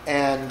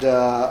and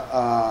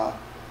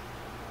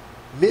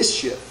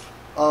mischief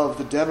of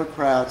the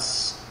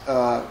Democrats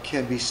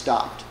can be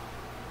stopped.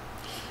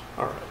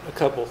 All right, a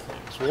couple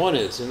things. One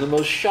is, in the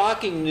most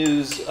shocking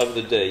news of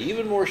the day,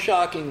 even more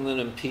shocking than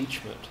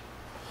impeachment,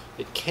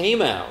 it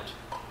came out,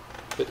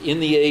 but in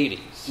the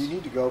 80s. Do you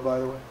need to go, by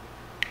the way?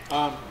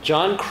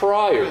 John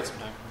Cryer,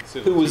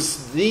 who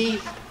was the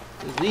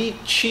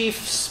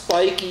chief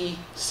spiky,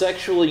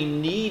 sexually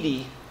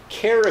needy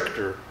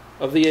character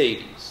of the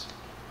 80s,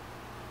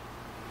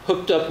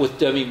 hooked up with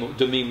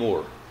Demi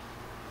Moore.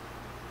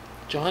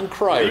 John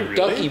Cryer, Really?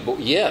 Ducky Boy.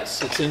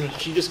 Yes, it's in.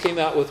 She just came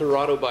out with her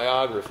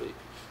autobiography,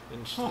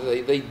 and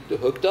they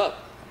hooked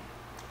up.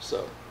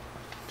 So,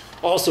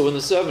 also in the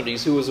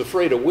 70s, who was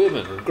afraid of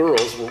women or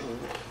girls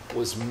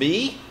was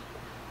me,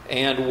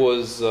 and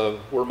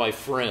were my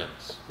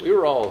friends. We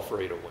were all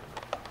afraid of women,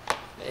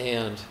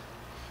 and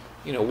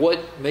what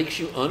makes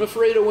you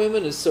unafraid of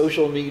women is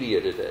social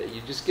media today.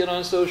 You just get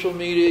on social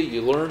media,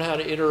 you learn how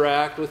to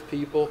interact with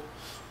people,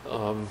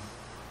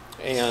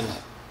 and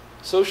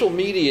social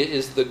media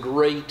is the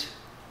great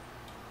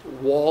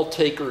wall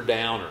taker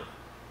downer.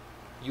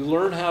 You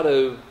learn how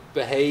to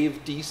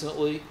behave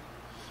decently,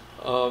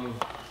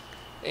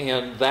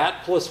 and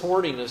that plus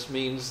horniness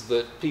means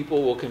that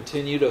people will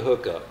continue to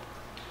hook up.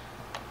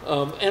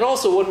 And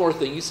also one more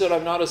thing. You said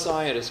I'm not a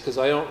scientist because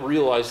I don't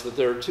realize that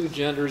there are two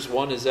genders.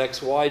 One is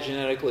XY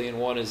genetically and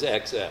one is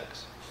XX.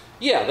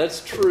 Yeah,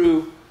 that's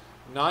true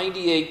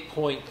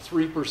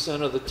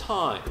 98.3% of the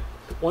time.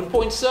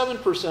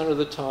 1.7% of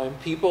the time,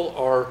 people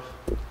are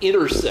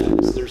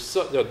intersex.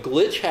 A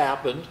glitch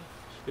happened,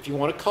 if you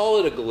want to call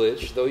it a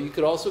glitch, though you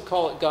could also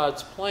call it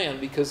God's plan,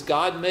 because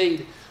God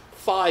made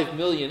 5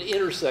 million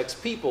intersex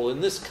people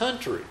in this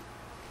country.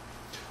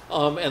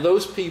 And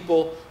those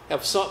people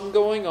have something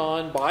going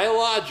on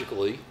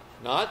biologically,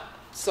 not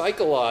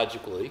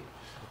psychologically,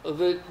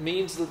 that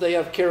means that they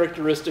have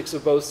characteristics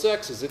of both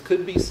sexes. It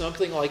could be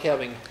something like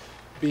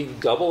being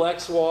double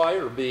XY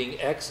or being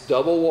X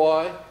double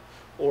Y,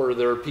 or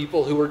there are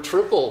people who are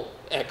triple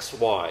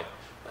XY,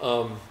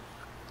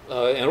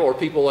 or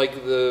people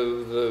like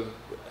the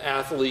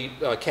athlete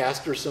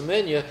Caster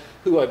Semenya,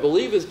 who I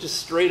believe is just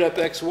straight up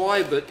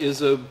XY, but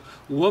is a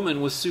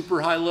woman with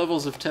super high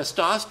levels of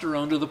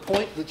testosterone to the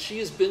point that she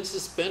has been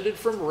suspended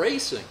from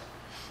racing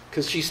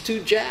because she's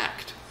too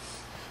jacked.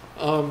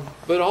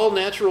 But all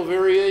natural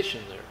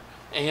variation there.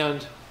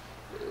 And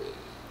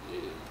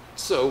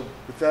so...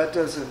 But that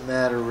doesn't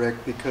matter,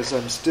 Rick, because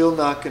I'm still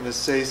not going to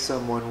say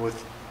someone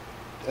with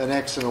an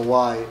X and a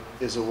Y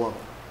is a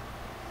woman.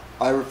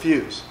 I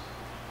refuse.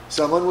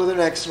 Someone with an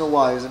X and a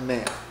Y is a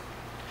man.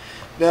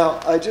 Now,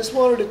 I just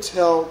wanted to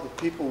tell the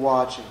people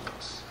watching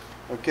this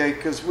Okay,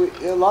 because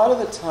a lot of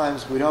the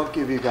times we don't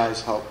give you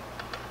guys hope.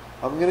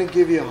 I'm going to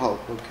give you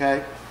hope,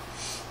 okay?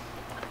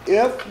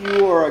 If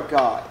you are a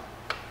guy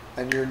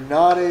and you're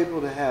not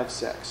able to have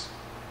sex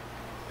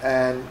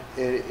and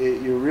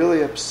you're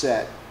really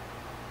upset,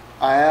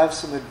 I have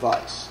some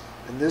advice.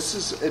 And this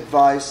is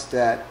advice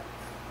that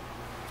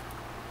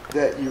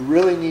you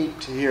really need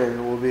to hear and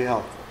it will be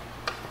helpful.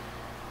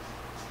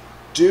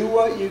 Do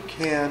what you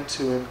can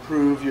to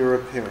improve your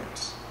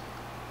appearance.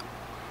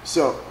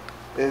 So,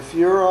 if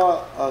you're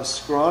a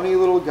scrawny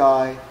little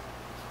guy,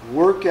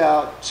 work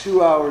out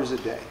 2 hours a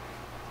day.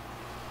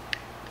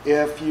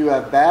 If you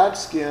have bad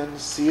skin,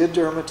 see a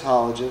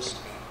dermatologist.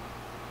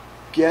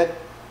 Get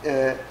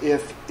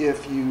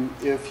if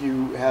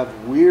you have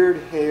weird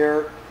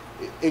hair,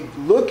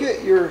 look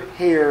at your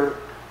hair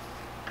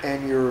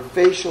and your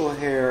facial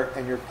hair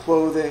and your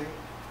clothing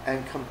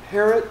and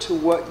compare it to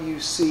what you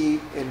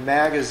see in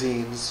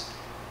magazines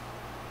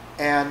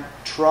and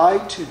try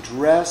to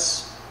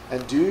dress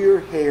and do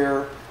your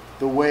hair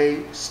the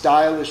way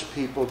stylish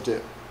people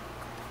do.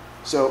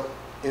 So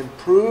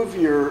improve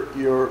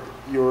your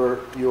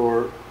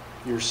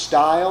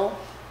style,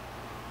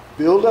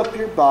 build up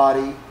your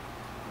body,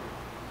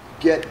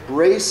 get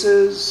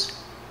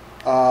braces,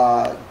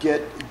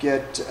 get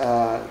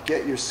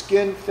your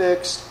skin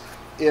fixed.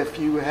 If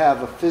you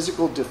have a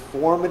physical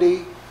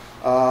deformity,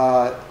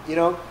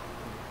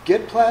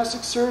 get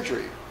plastic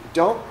surgery.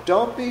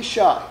 Don't be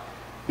shy,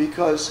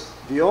 because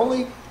the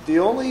only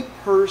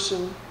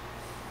person.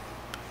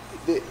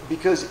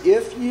 Because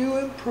if you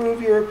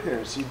improve your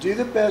appearance, you do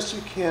the best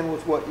you can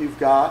with what you've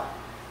got,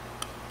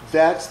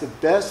 that's the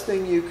best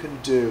thing you can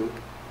do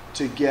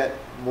to get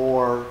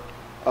more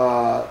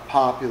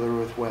popular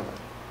with women.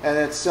 And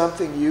it's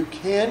something you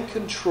can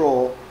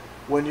control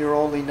when you're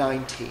only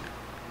 19.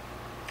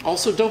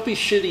 Also, don't be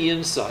shitty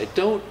inside.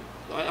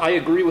 I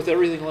agree with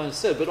everything Len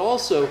said, but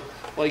also,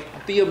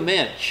 be a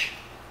mensch.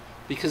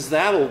 Because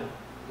that'll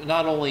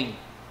not only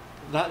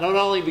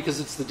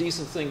because it's the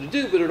decent thing to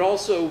do, but it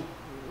also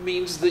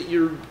means that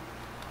your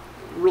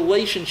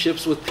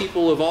relationships with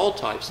people of all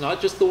types, not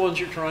just the ones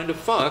you're trying to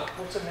fuck.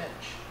 What's a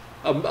mensch?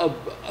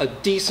 A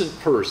decent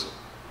person.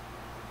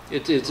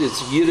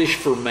 It's Yiddish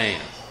for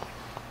man,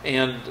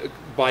 and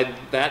by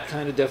that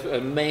kind of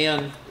a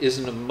man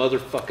isn't a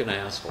motherfucking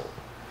asshole.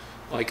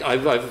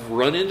 I've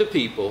run into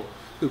people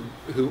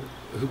who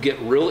get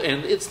real,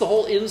 and it's the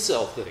whole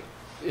incel thing.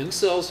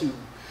 Incels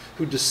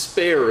who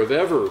despair of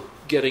ever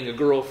getting a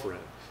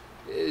girlfriend,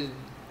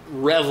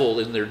 revel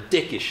in their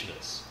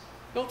dickishness.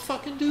 Don't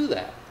fucking do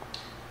that.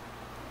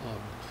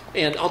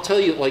 And I'll tell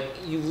you,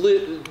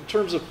 in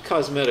terms of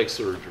cosmetic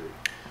surgery,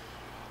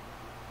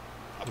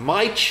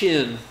 my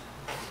chin,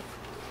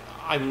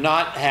 I'm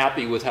not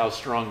happy with how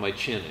strong my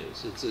chin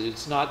is.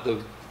 It's not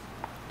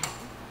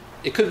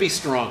it could be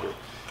stronger.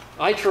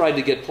 I tried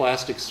to get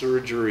plastic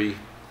surgery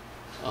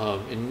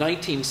in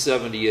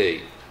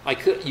 1978.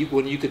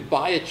 When you could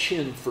buy a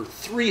chin for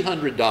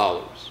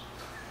 $300.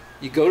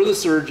 You go to the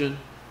surgeon,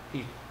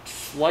 he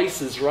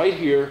slices right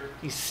here,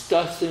 he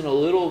stuffs in a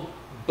little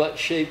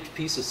butt-shaped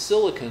piece of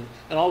silicone,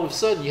 and all of a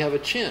sudden you have a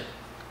chin.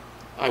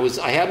 I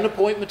had an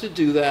appointment to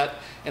do that,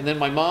 and then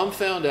my mom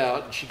found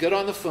out, and she got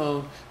on the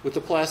phone with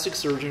the plastic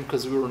surgeon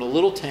because we were in a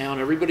little town,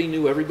 everybody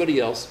knew everybody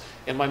else,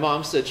 and my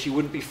mom said she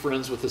wouldn't be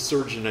friends with the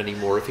surgeon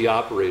anymore if he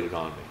operated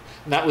on me.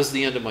 And that was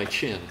the end of my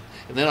chin.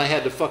 And then I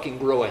had to fucking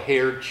grow a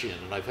hair chin,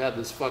 and I've had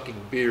this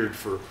fucking beard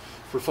for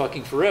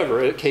fucking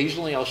forever.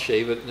 Occasionally I'll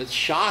shave it, and it's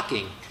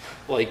shocking.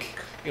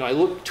 I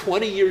look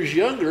 20 years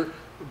younger,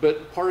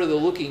 but part of the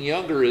looking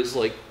younger is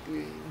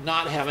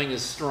not having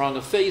as strong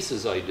a face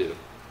as I do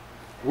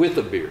with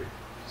a beard.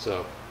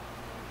 So.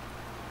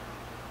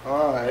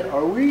 All right,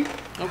 are we?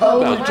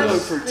 How are we doing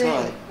for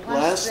time?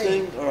 Last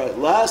thing. All right,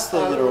 last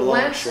thing in our long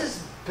show.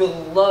 Lance's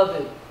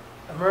beloved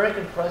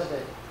American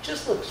president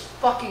just looks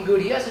fucking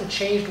good. He hasn't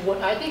changed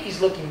one. I think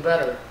he's looking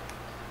better.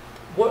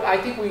 I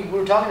think we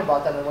were talking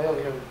about that on the way over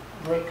here.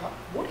 Great.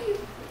 What do you?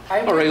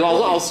 All right,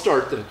 I'll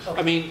start then. Okay.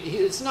 I mean,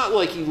 it's not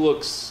like he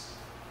looks.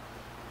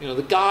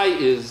 The guy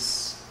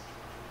is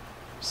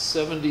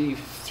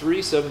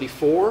 73,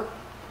 74.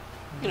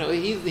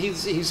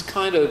 He's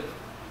kind of.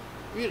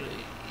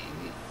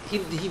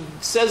 He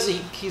says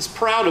he's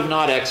proud of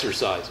not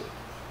exercising.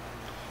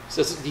 He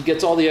says he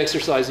gets all the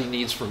exercise he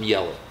needs from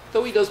yelling,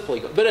 though he does play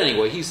golf. But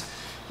anyway, he's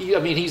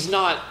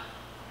not.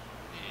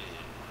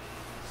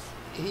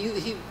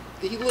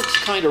 He looks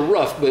kind of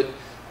rough, but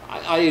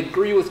I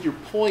agree with your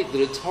point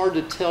that it's hard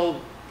to tell.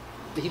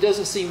 He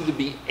doesn't seem to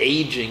be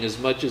aging as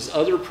much as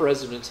other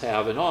presidents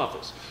have in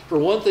office. For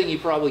one thing, he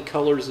probably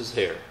colors his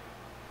hair,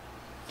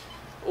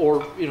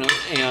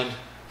 and.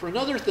 For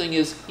another thing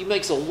is, he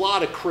makes a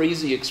lot of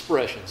crazy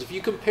expressions. If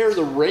you compare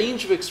the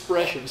range of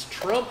expressions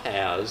Trump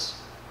has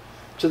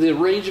to the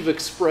range of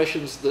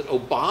expressions that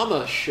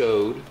Obama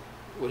showed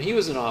when he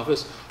was in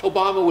office,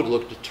 Obama would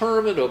look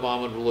determined,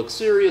 Obama would look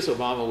serious,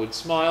 Obama would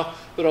smile,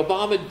 but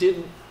Obama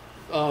didn't,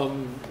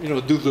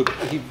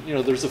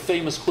 there's a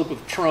famous clip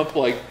of Trump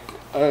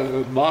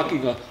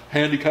mocking a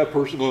handicapped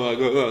person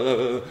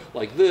going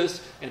like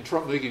this, and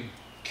Trump making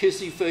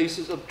kissy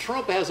faces.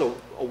 Trump has a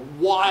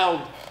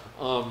wild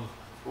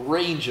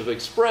range of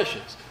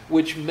expressions,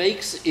 which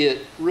makes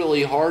it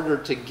really harder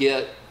to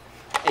get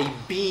a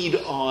bead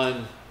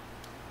on,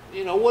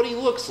 what he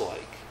looks like.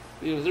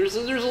 There's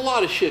a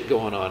lot of shit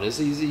going on.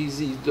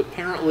 He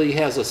apparently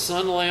has a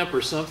sun lamp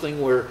or something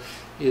where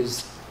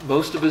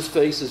most of his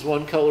face is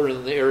one color,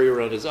 and the area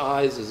around his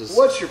eyes is.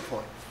 What's your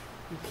point?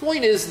 The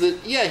point is that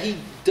he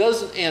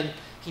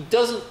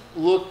doesn't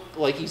look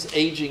like he's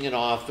aging in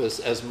office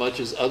as much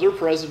as other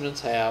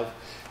presidents have,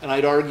 and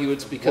I'd argue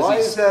it's because. Why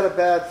is that a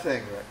bad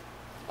thing, Rick?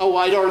 Oh,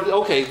 I'd argue.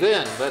 Okay,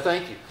 then, but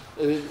thank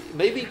you.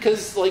 Maybe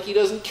because he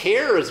doesn't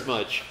care as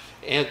much.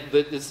 And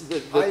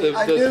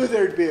I knew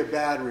there'd be a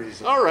bad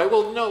reason. All right.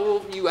 Well, no.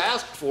 Well, you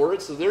asked for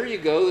it, so there you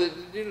go.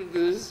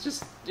 It's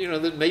just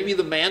that maybe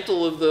the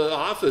mantle of the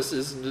office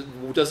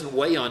doesn't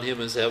weigh on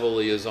him as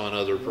heavily as on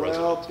other presidents.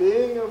 Well,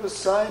 being of a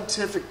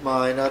scientific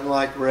mind,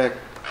 unlike Rick,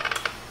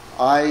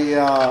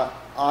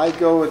 I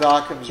go with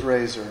Occam's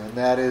razor, and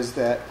that is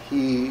that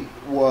he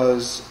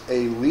was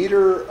a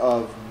leader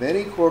of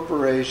many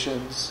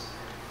corporations.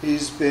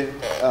 He's been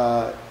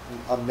a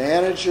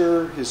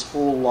manager his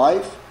whole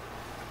life.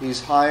 He's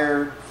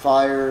hired,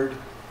 fired,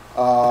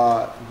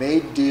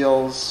 made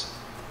deals.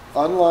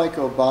 Unlike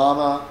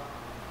Obama,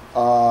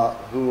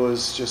 who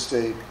was just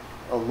a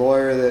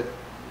lawyer that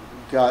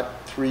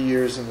got 3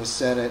 years in the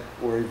Senate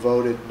where he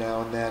voted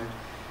now and then,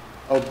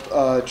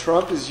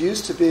 Trump is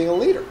used to being a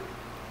leader.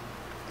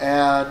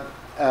 And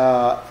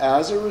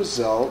as a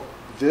result,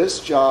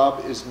 this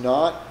job is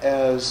not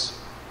as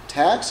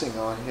taxing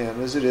on him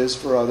as it is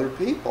for other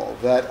people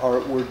that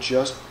were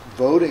just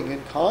voting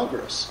in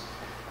Congress.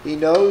 He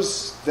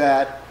knows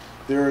that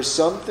there are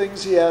some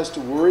things he has to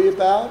worry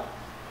about,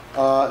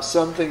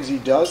 some things he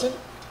doesn't.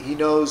 He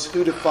knows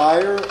who to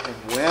fire and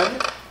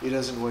when. He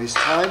doesn't waste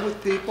time with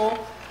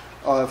people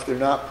if they're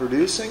not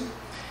producing.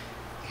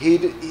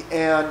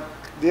 And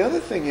the other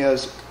thing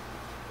is,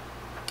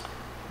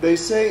 they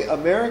say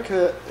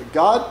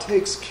God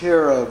takes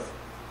care of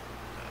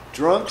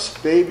drunks,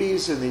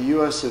 babies, and the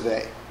U.S. of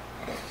A.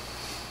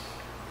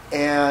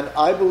 And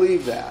I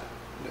believe that.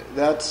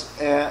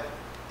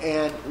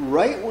 And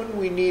right when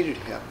we needed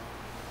him,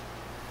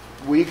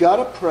 we got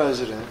a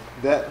president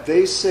that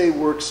they say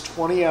works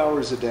 20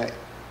 hours a day.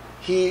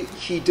 He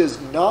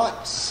does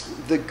not,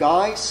 the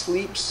guy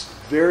sleeps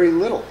very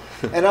little.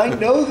 And I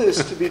know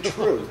this to be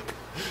true.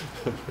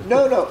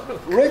 No,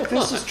 Rick,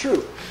 this is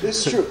true.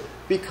 This is true.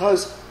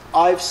 Because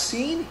I've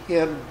seen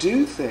him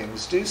do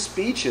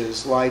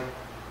speeches like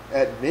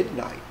at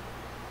midnight.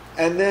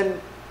 And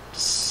then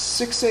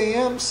 6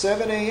 a.m.,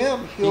 7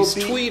 a.m., he's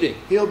tweeting.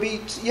 He'll be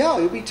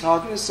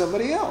talking to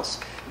somebody else.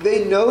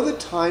 They know the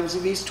times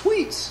of these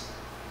tweets.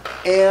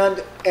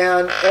 And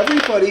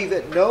everybody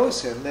that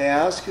knows him, they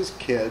ask his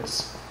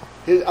kids.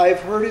 I've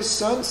heard his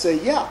son say,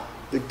 yeah,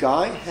 the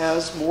guy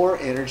has more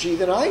energy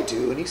than I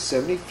do, and he's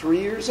 73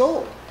 years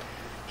old.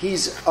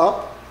 He's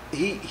up.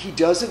 He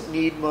doesn't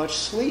need much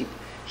sleep.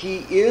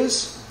 He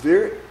is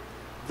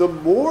the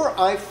more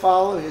I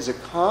follow his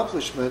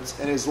accomplishments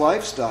and his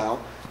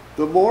lifestyle,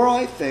 the more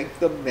I think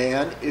the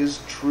man is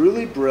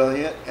truly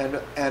brilliant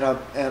and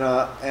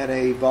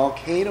a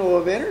volcano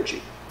of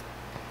energy.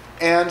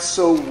 And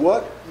so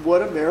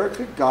what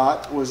America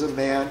got was a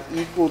man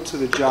equal to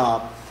the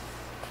job.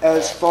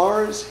 As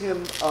far as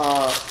him,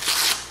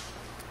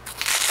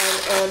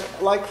 and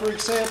like for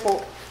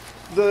example,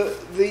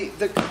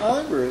 the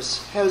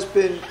Congress has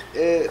been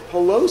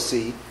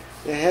Pelosi,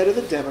 the head of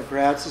the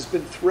Democrats, has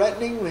been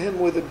threatening him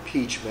with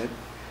impeachment,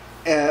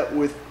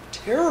 with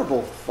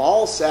terrible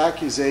false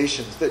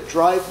accusations that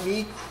drive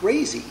me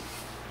crazy,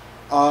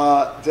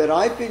 that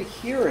I've been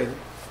hearing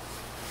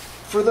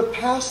for the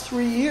past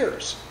 3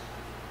 years.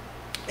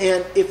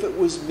 And if it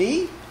was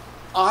me,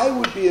 I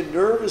would be a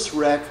nervous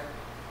wreck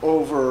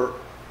over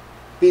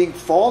being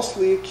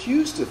falsely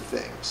accused of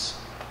things,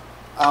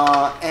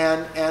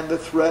 and the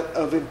threat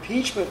of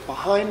impeachment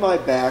behind my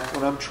back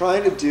when I'm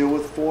trying to deal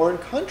with foreign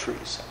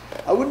countries.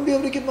 I wouldn't be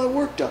able to get my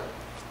work done.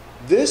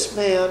 This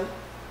man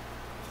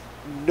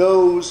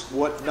knows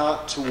what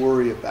not to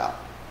worry about.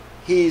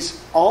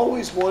 He's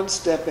always one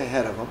step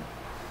ahead of them,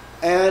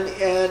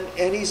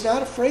 and he's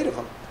not afraid of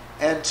them.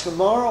 And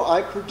tomorrow,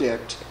 I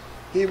predict,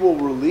 he will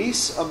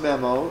release a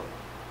memo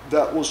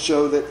that will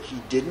show that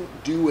he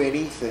didn't do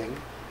anything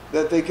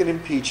that they can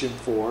impeach him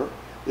for.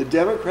 The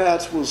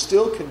Democrats will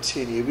still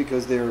continue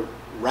because they're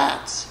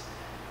rats.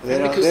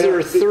 Because there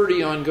are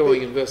 30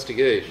 ongoing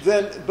investigations.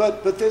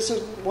 But this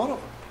isn't one of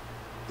them.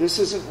 This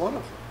isn't one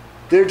of them.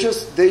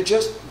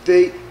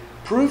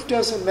 Proof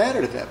doesn't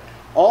matter to them.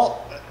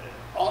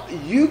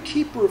 You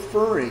keep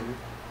referring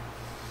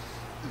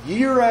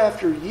year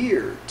after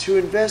year to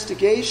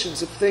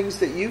investigations of things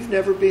that you've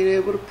never been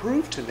able to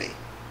prove to me.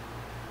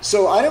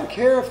 So I don't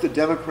care if the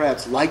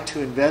Democrats like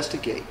to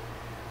investigate.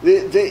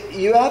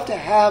 You have to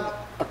have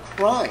a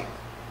crime,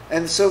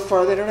 and so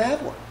far they don't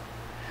have one.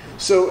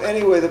 So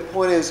anyway, the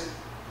point is,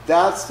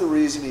 that's the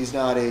reason he's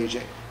not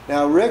aging.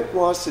 Now, Rick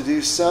wants to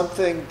do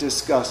something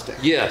disgusting.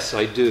 Yes,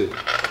 I do.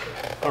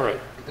 All right.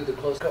 Do the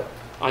close go.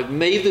 I've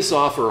made this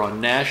offer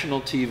on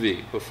national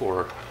TV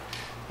before,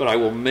 but I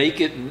will make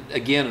it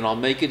again, and I'll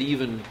make it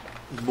even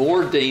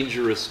more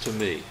dangerous to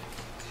me.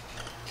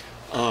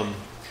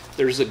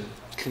 There's a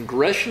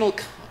congressional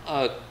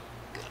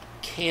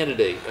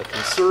candidate, a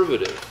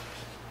conservative,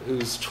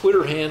 whose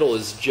Twitter handle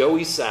is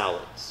Joey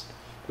Salads,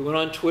 who went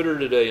on Twitter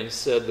today and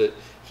said that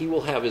he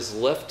will have his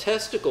left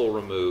testicle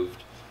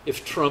removed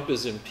if Trump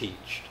is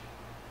impeached.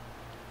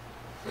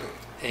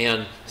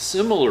 And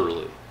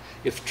similarly,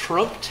 if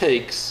Trump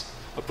takes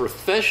a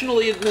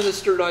professionally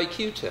administered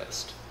IQ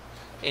test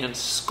and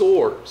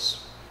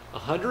scores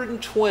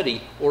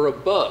 120 or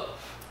above,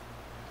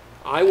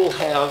 I will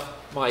have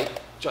my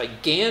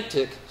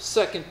gigantic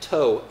second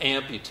toe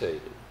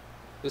amputated.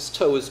 This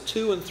toe is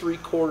 2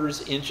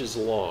 3/4 inches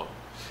long,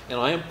 and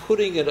I am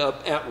putting it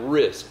up at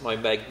risk, my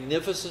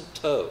magnificent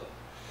toe,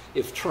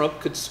 if Trump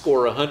could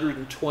score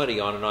 120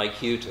 on an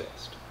IQ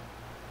test.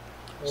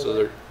 So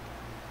they're...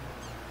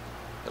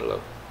 Hello.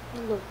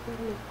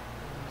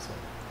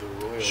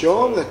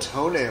 Show him the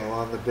toenail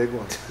on the big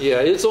one. Yeah,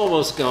 it's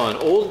almost gone.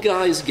 Old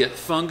guys get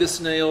fungus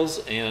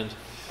nails, and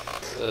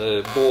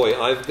boy,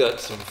 I've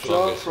got some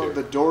Show him fungus from here.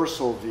 the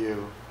dorsal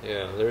view.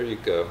 Yeah, there you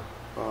go.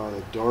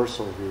 The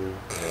dorsal view.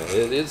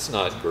 Yeah, it's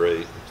not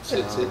great.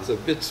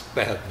 It's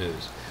bad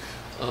news.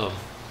 All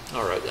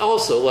right.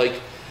 Also, like,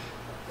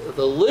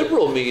 the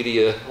liberal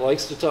media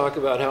likes to talk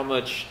about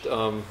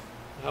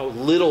how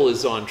little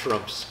is on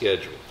Trump's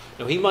schedule.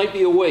 Now, he might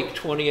be awake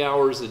 20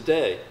 hours a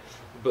day,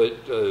 but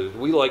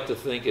we like to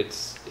think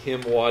it's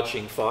him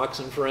watching Fox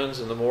and Friends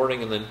in the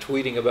morning and then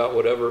tweeting about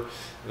whatever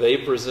they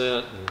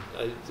present.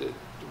 And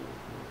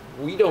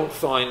we don't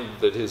find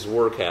that his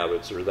work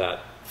habits are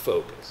that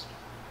focused.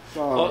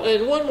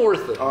 And one more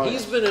thing.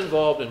 He's been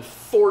involved in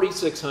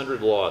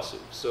 4,600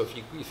 lawsuits. So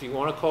if you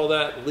want to call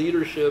that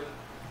leadership,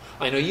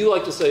 I know you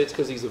like to say it's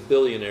because he's a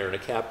billionaire and a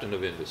captain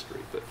of industry.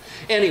 But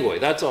anyway,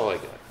 that's all I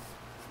got.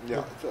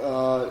 Yeah.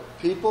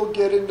 People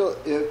get into...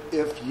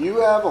 If you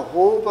have a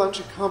whole bunch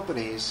of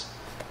companies,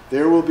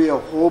 there will be a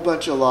whole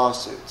bunch of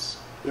lawsuits.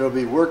 There will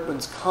be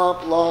workman's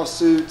comp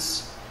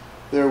lawsuits.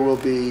 There will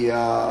be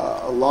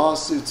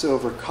lawsuits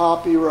over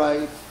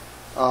copyright.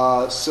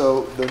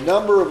 So the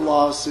number of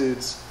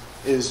lawsuits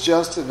is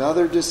just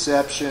another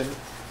deception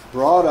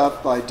brought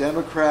up by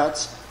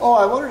Democrats. Oh,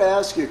 I wanted to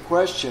ask you a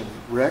question,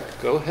 Rick.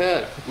 Go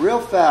ahead.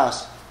 Real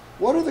fast.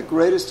 What are the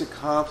greatest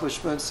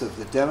accomplishments of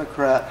the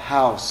Democrat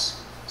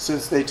House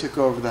since they took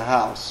over the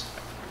House?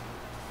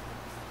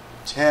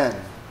 10,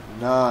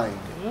 9,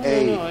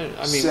 8, I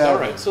mean, 7, all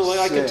right. So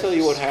I can tell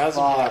you what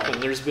hasn't 5,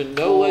 happened. There's been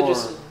no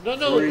legislation.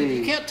 No, 3,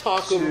 you can't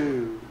talk 2,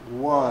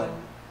 over. 1.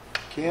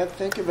 Can't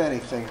think of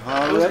anything,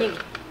 huh, Rick?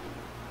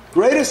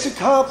 Greatest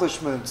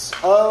accomplishments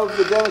of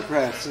the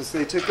Democrats since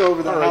they took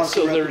over the House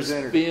of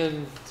Representatives.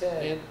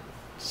 There's been...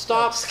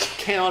 Stop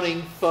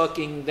counting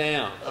fucking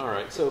down. All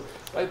right, so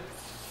I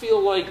feel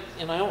like,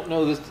 and I don't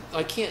know this,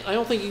 I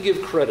don't think you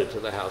give credit to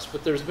the House,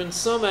 but there's been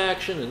some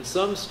action in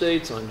some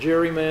states on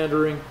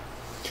gerrymandering.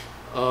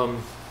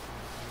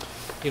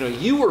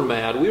 You were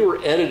mad. We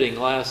were editing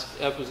last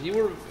episode. You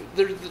were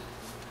there.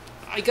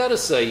 I gotta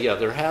say, yeah,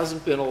 there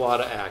hasn't been a lot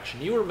of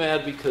action. You were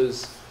mad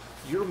because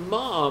your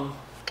mom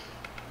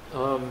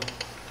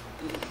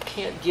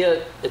can't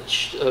get a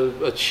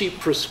cheap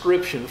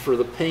prescription for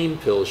the pain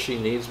pills she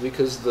needs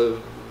because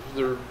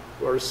there's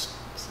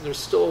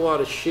still a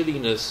lot of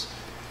shittiness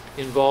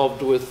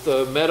involved with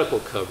medical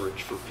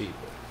coverage for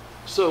people.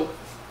 So,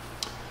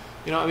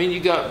 you got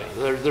me.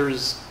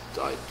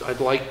 I'd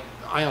like,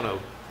 I don't know.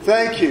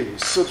 Thank you.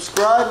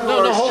 Subscribe to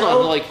our show.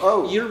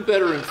 Hold on. You're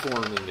better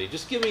informed than me.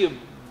 Just give me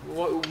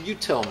you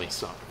tell me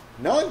something.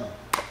 None.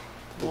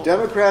 The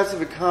Democrats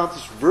have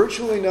accomplished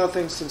virtually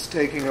nothing since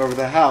taking over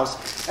the House.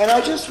 And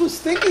I just was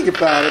thinking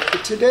about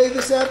it today,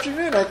 this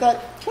afternoon. I thought,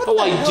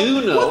 I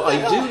do know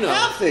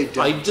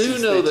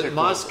that took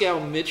Moscow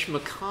Mitch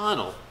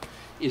McConnell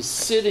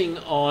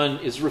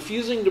is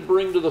refusing to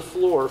bring to the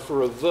floor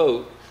for a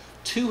vote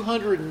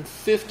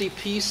 250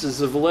 pieces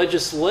of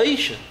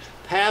legislation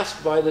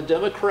passed by the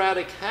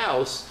Democratic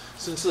House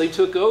since they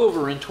took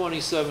over in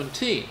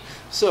 2017.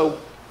 So,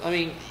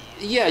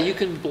 yeah, you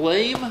can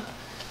blame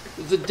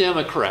the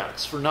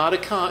Democrats for in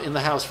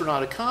the House for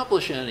not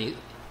accomplishing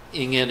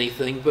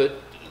anything, but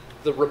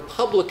the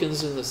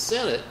Republicans in the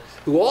Senate,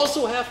 who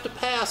also have to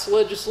pass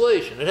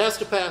legislation, it has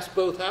to pass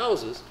both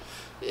houses,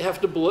 have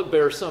to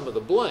bear some of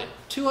the blame.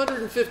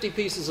 250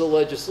 pieces of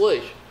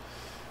legislation.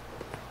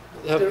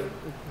 There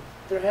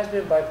has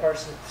been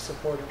bipartisan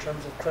support in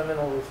terms of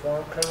criminal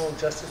reform, criminal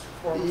justice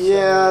reform.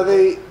 Yeah,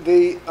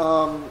 they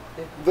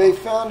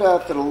found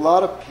out that a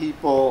lot of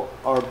people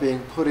are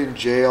being put in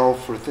jail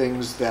for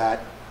things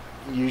that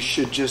you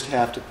should just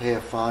have to pay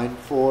a fine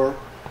for.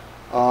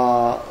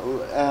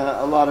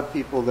 A lot of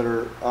people that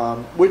are,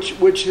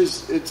 which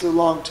is, it's a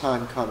long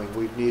time coming.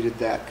 We've needed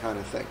that kind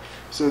of thing.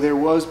 So there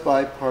was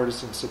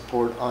bipartisan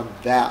support on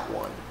that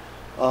one.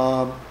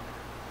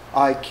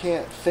 I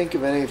can't think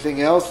of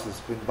anything else that's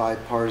been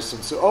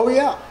bipartisan. So,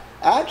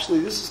 Actually,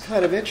 this is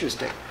kind of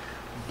interesting.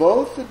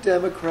 Both the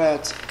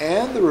Democrats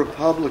and the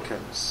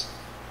Republicans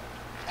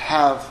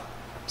have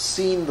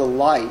seen the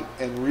light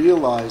and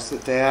realized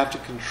that they have to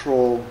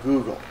control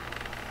Google,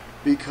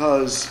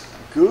 because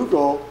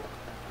Google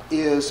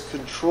is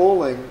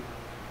controlling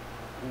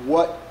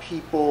what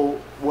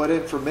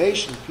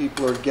information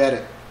people are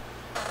getting.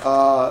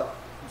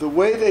 The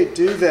way they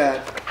do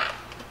that,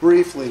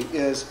 briefly,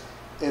 is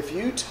if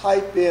you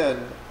type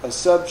in a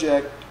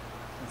subject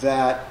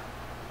that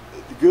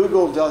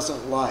Google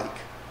doesn't like,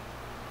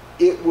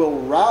 it will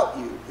route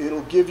you.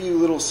 It'll give you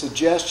little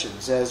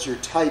suggestions as you're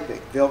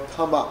typing. They'll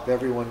come up,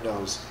 everyone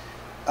knows.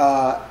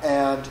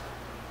 And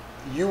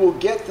you will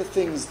get the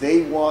things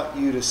they want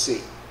you to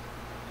see.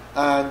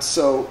 And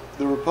so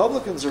the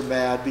Republicans are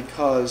mad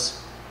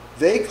because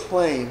they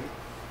claim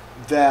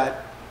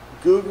that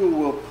Google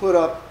will put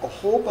up a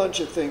whole bunch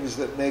of things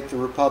that make the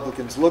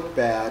Republicans look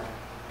bad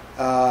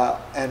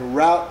and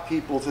route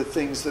people to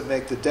things that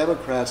make the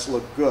Democrats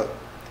look good.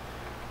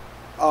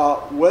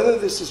 Whether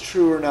this is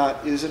true or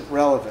not isn't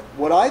relevant.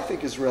 What I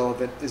think is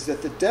relevant is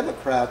that the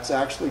Democrats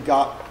actually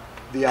got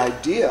the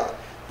idea.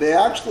 They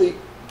actually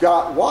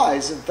got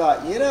wise and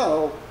thought,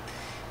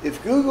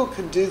 if Google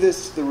can do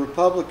this to the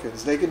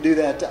Republicans, they can do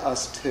that to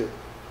us too.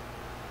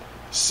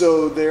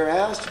 So there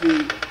has to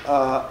be,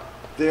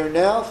 they're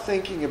now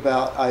thinking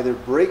about either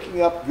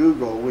breaking up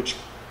Google, which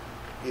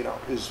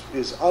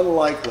is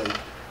unlikely,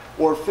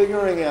 or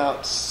figuring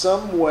out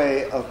some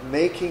way of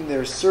making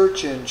their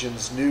search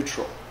engines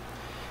neutral.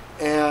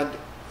 And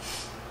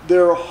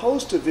there are a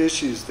host of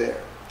issues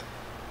there.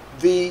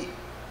 The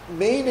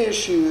main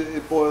issue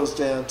it boils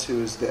down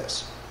to is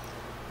this.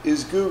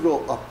 Is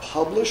Google a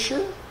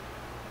publisher,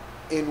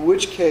 in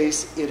which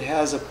case it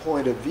has a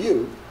point of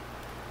view,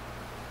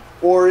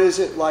 or is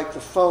it like the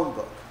phone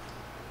book,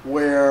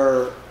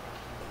 where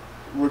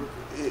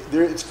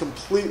it's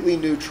completely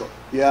neutral?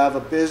 You have a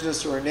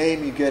business or a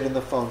name you get in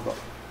the phone book.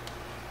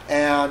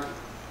 And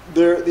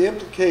the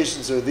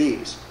implications are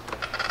these.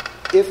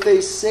 If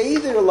they say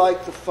they're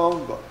like the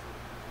phone book,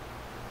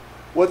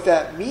 what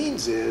that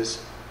means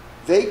is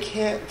they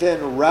can't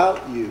then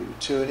route you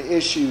to an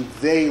issue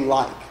they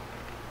like,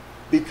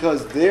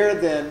 because they're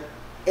then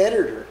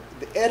editing.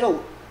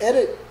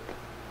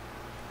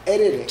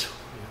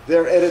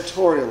 They're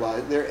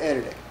editorializing, they're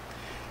editing.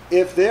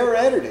 If they're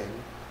editing,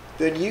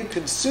 then you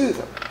can sue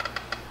them.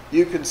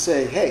 You can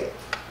say, hey,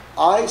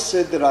 I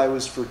said that I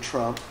was for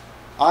Trump.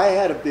 I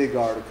had a big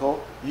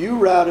article. You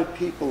routed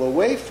people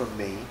away from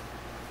me.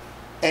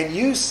 And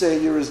you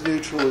say you're as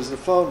neutral as the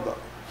phone book.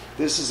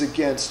 This is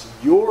against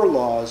your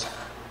laws,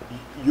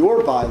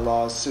 your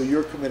bylaws, so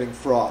you're committing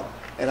fraud.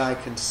 And I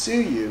can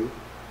sue you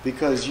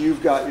because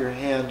you've got your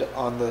hand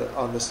on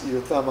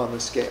your thumb on the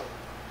scale.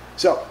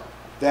 So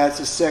that's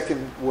a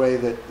second way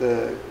that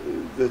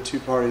the two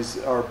parties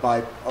are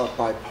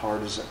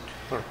bipartisan.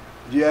 Right.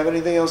 Do you have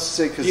anything else to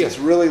say? Because it's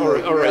really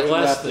late. All right.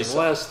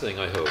 Last thing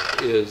I hope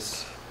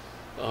is.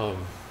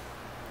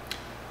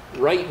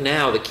 Right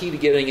now, the key to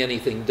getting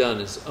anything done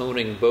is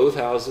owning both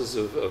houses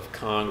of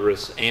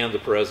Congress and the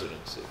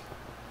presidency.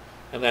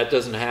 And that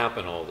doesn't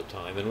happen all the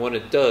time. And when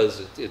it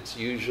does,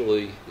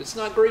 it's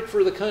not great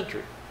for the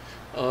country.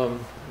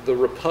 The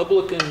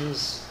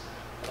Republicans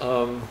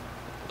owned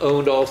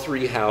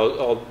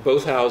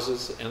both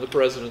houses and the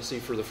presidency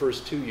for the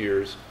first 2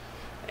 years.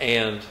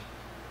 And,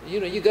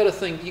 you got to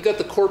think, you got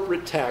the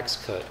corporate tax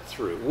cut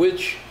through,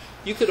 which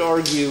you could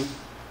argue,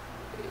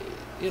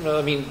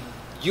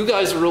 you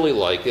guys really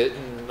like it,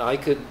 and I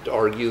could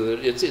argue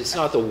that it's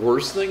not the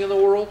worst thing in the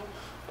world.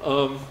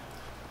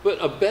 But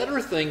a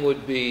better thing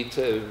would be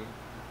to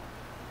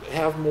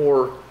have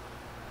more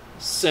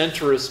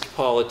centrist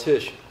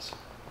politicians,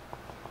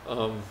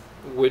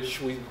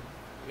 which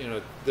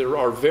there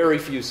are very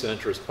few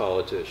centrist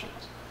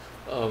politicians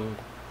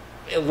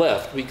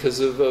left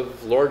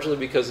largely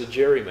because of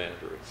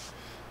gerrymandering.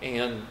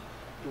 And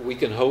we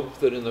can hope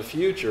that in the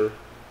future,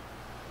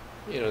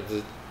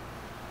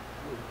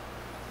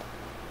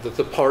 that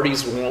the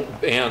parties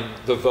won't, and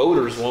the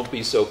voters won't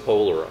be so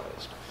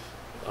polarized.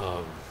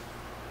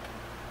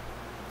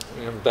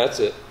 That's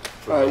it.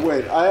 All right,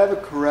 wait. I have a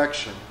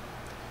correction.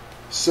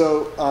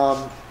 So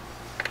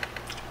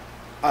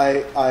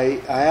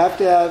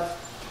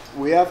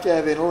we have to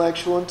have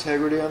intellectual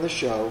integrity on the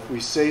show. If we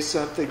say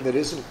something that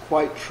isn't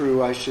quite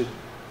true, I should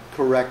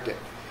correct it.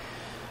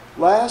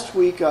 Last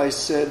week I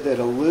said that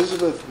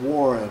Elizabeth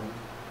Warren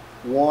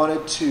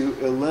wanted to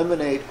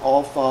eliminate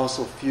all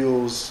fossil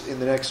fuels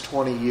in the next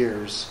 20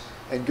 years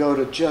and go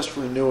to just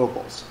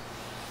renewables.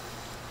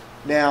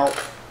 Now,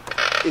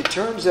 it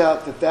turns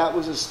out that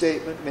was a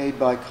statement made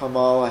by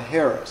Kamala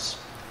Harris.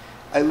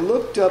 I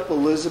looked up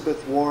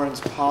Elizabeth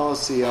Warren's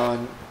policy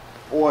on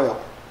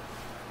oil,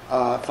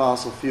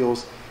 fossil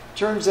fuels.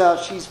 Turns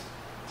out she's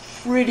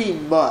pretty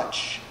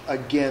much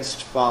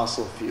against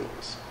fossil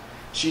fuels.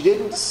 She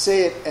didn't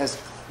say it as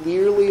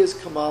clearly as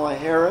Kamala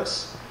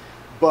Harris,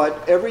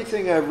 but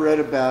everything I've read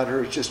about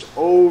her is just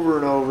over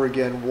and over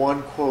again,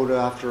 one quote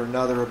after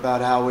another about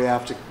how we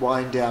have to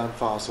wind down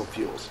fossil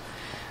fuels.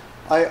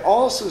 I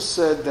also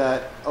said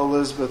that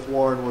Elizabeth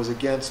Warren was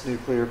against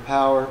nuclear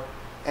power,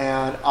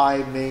 and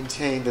I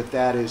maintain that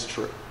that is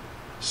true.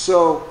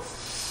 So,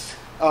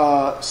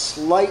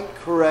 slight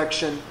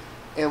correction,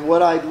 and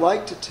what I'd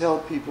like to tell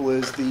people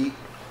is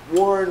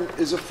Warren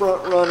is a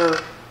front runner.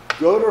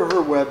 Go to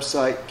her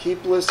website,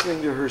 keep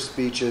listening to her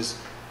speeches.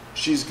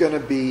 She's going to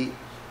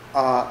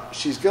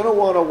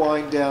want to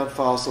wind down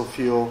fossil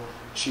fuel.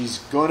 She's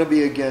going to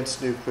be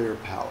against nuclear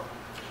power.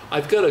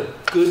 I've got a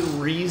good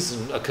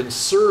reason, a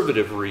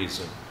conservative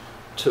reason,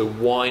 to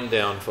wind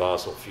down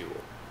fossil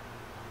fuel.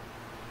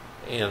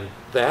 And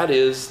that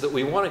is that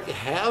we want to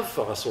have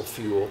fossil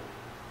fuel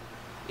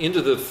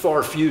into the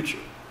far future.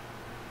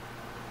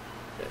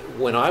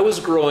 When I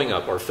was growing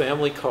up, our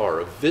family car,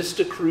 a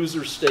Vista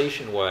Cruiser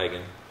station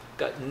wagon,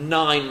 got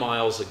 9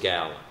 miles a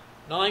gallon.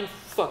 9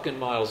 fucking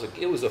miles.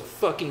 It was a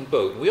fucking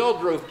boat. We all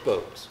drove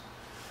boats.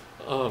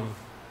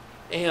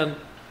 And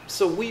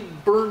so we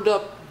burned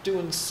up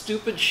doing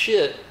stupid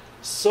shit,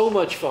 so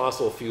much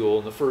fossil fuel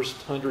in the first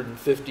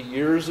 150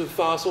 years of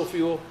fossil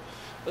fuel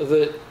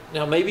that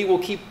now maybe we'll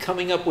keep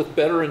coming up with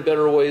better and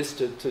better ways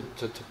to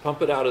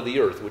pump it out of the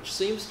earth, which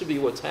seems to be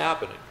what's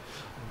happening.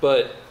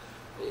 But,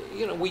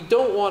 you know, we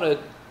want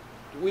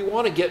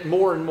to get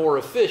more and more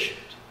efficient.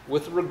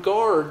 With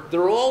regard, there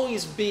will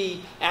always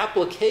be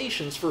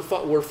applications for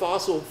where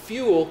fossil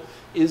fuel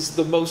is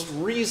the most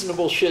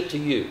reasonable shit to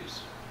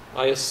use,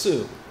 I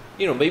assume.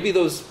 You know, maybe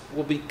those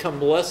will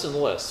become less and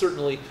less,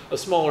 certainly a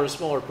smaller and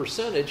smaller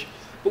percentage,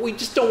 but we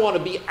just don't want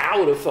to be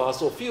out of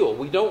fossil fuel.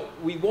 We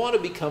want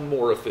to become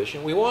more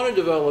efficient. We want to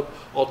develop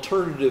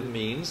alternative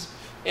means,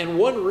 and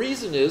one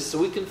reason is so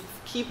we can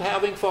keep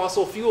having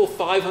fossil fuel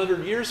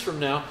 500 years from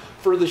now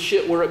for the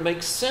shit where it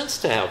makes sense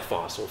to have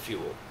fossil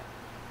fuel.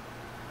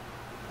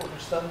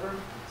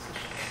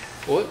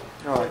 What?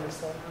 All right.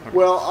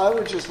 Well, I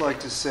would just like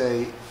to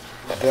say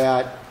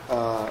that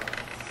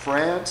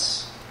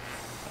France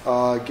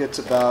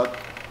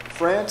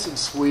and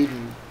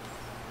Sweden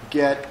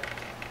get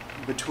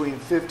between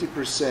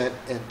 50%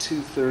 and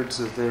 2/3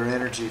 of their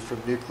energy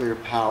from nuclear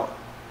power.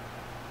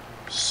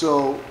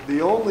 So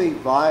the only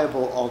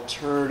viable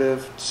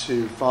alternative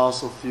to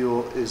fossil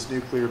fuel is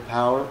nuclear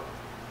power,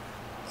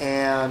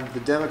 and the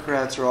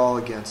Democrats are all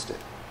against it.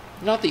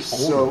 Not the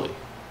only.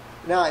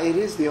 No, it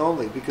is the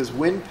only, because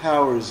wind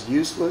power is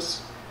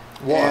useless.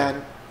 Why?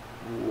 And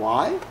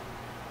why?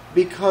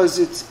 Because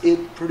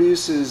it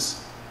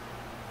produces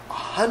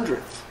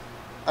 1/100th.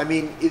 I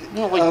mean,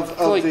 of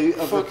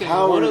the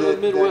power. One of the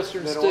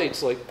Midwestern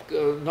states,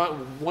 not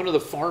one of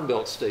the Farm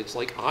Belt states,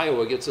 like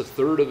Iowa, gets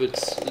 1/3 of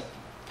its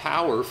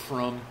power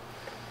from,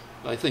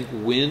 I think,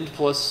 wind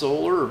plus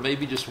solar, or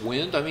maybe just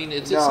wind. I mean,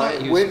 it's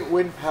not useful.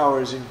 Wind power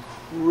is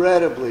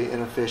incredibly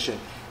inefficient.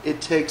 It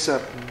takes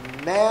up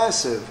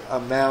massive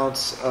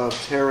amounts of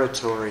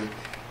territory,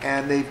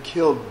 and they've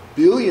killed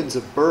billions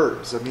of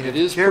birds. I mean, if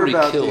you care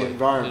about the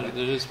environment,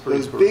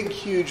 those big,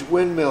 huge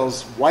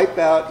windmills wipe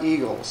out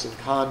eagles and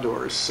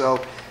condors. So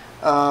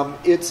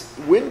it's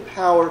wind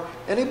power.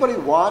 Anybody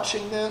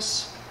watching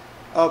this,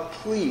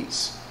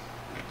 please,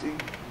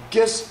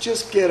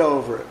 just get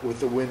over it with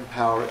the wind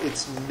power.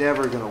 It's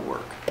never going to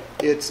work.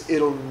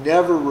 It'll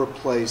never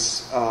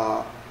replace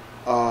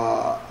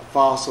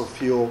fossil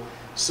fuel.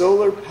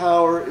 Solar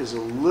power is a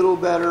little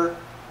better.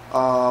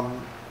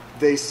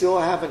 They still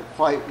haven't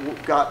quite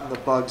gotten the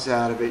bugs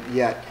out of it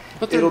yet.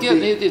 But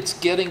it's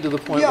getting to the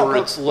point where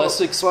it's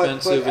less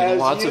expensive and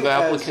lots of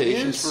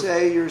applications. As you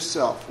say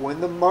yourself,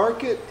 when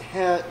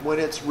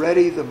it's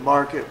ready, the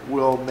market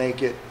will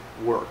make it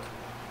work.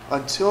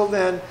 Until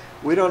then,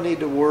 we don't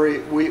need to worry.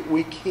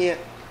 We can't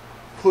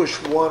push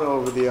one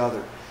over the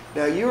other.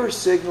 Now, you're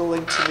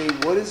signaling to me.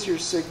 What is your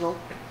signal?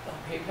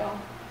 PayPal.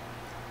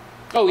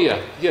 Oh, yeah.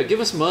 Give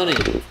us money.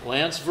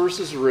 Lance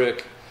versus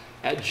Rick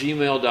at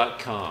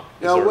gmail.com.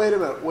 Now, wait a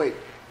minute. Wait.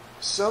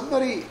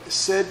 Somebody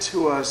said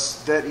to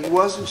us that he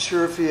wasn't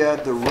sure if he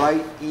had the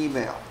right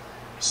email.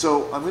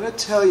 So I'm going to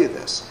tell you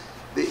this.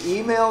 The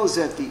email is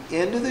at the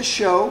end of the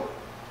show,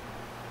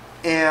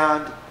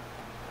 and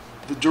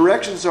the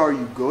directions are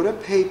you go to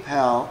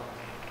PayPal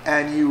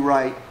and you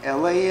write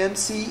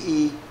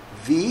LANCEVSRICK,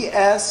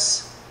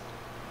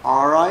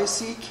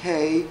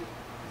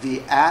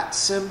 the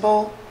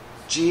 @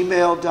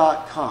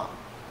 gmail.com.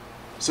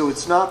 So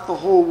it's not the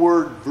whole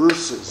word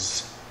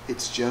versus.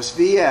 It's just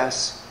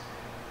VS.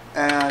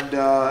 And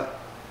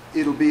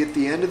it'll be at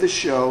the end of the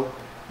show.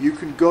 You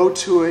can go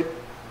to it.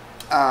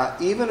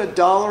 Even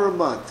 $1 a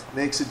month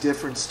makes a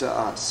difference to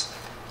us.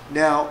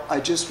 Now, I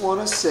just want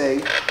to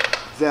say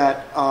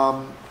that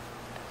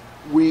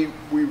we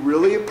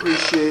really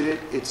appreciate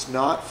it. It's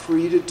not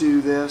free to do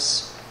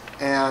this.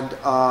 And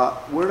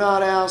we're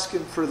not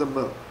asking for the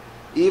moon.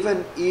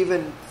 Even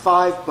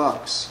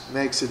 $5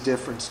 makes a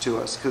difference to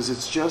us, because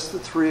it's just the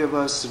three of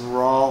us, and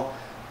we're all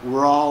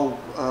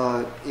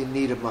in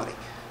need of money.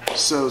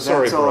 So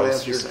that's all I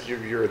have to say.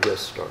 You're a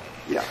guest star.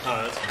 Yeah.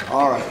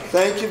 All right.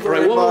 Thank you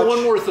very much.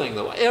 One more thing,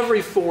 though.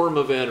 Every form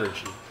of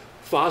energy,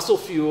 fossil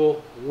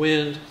fuel,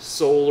 wind,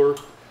 solar,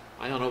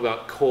 I don't know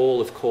about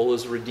coal, if coal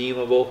is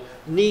redeemable,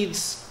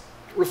 needs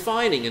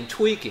refining and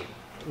tweaking.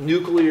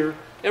 Nuclear,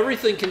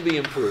 everything can be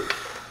improved,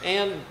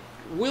 and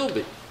will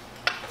be.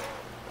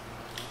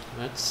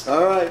 That's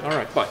all right. All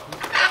right, bye.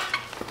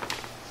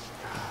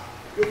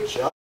 Good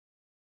job.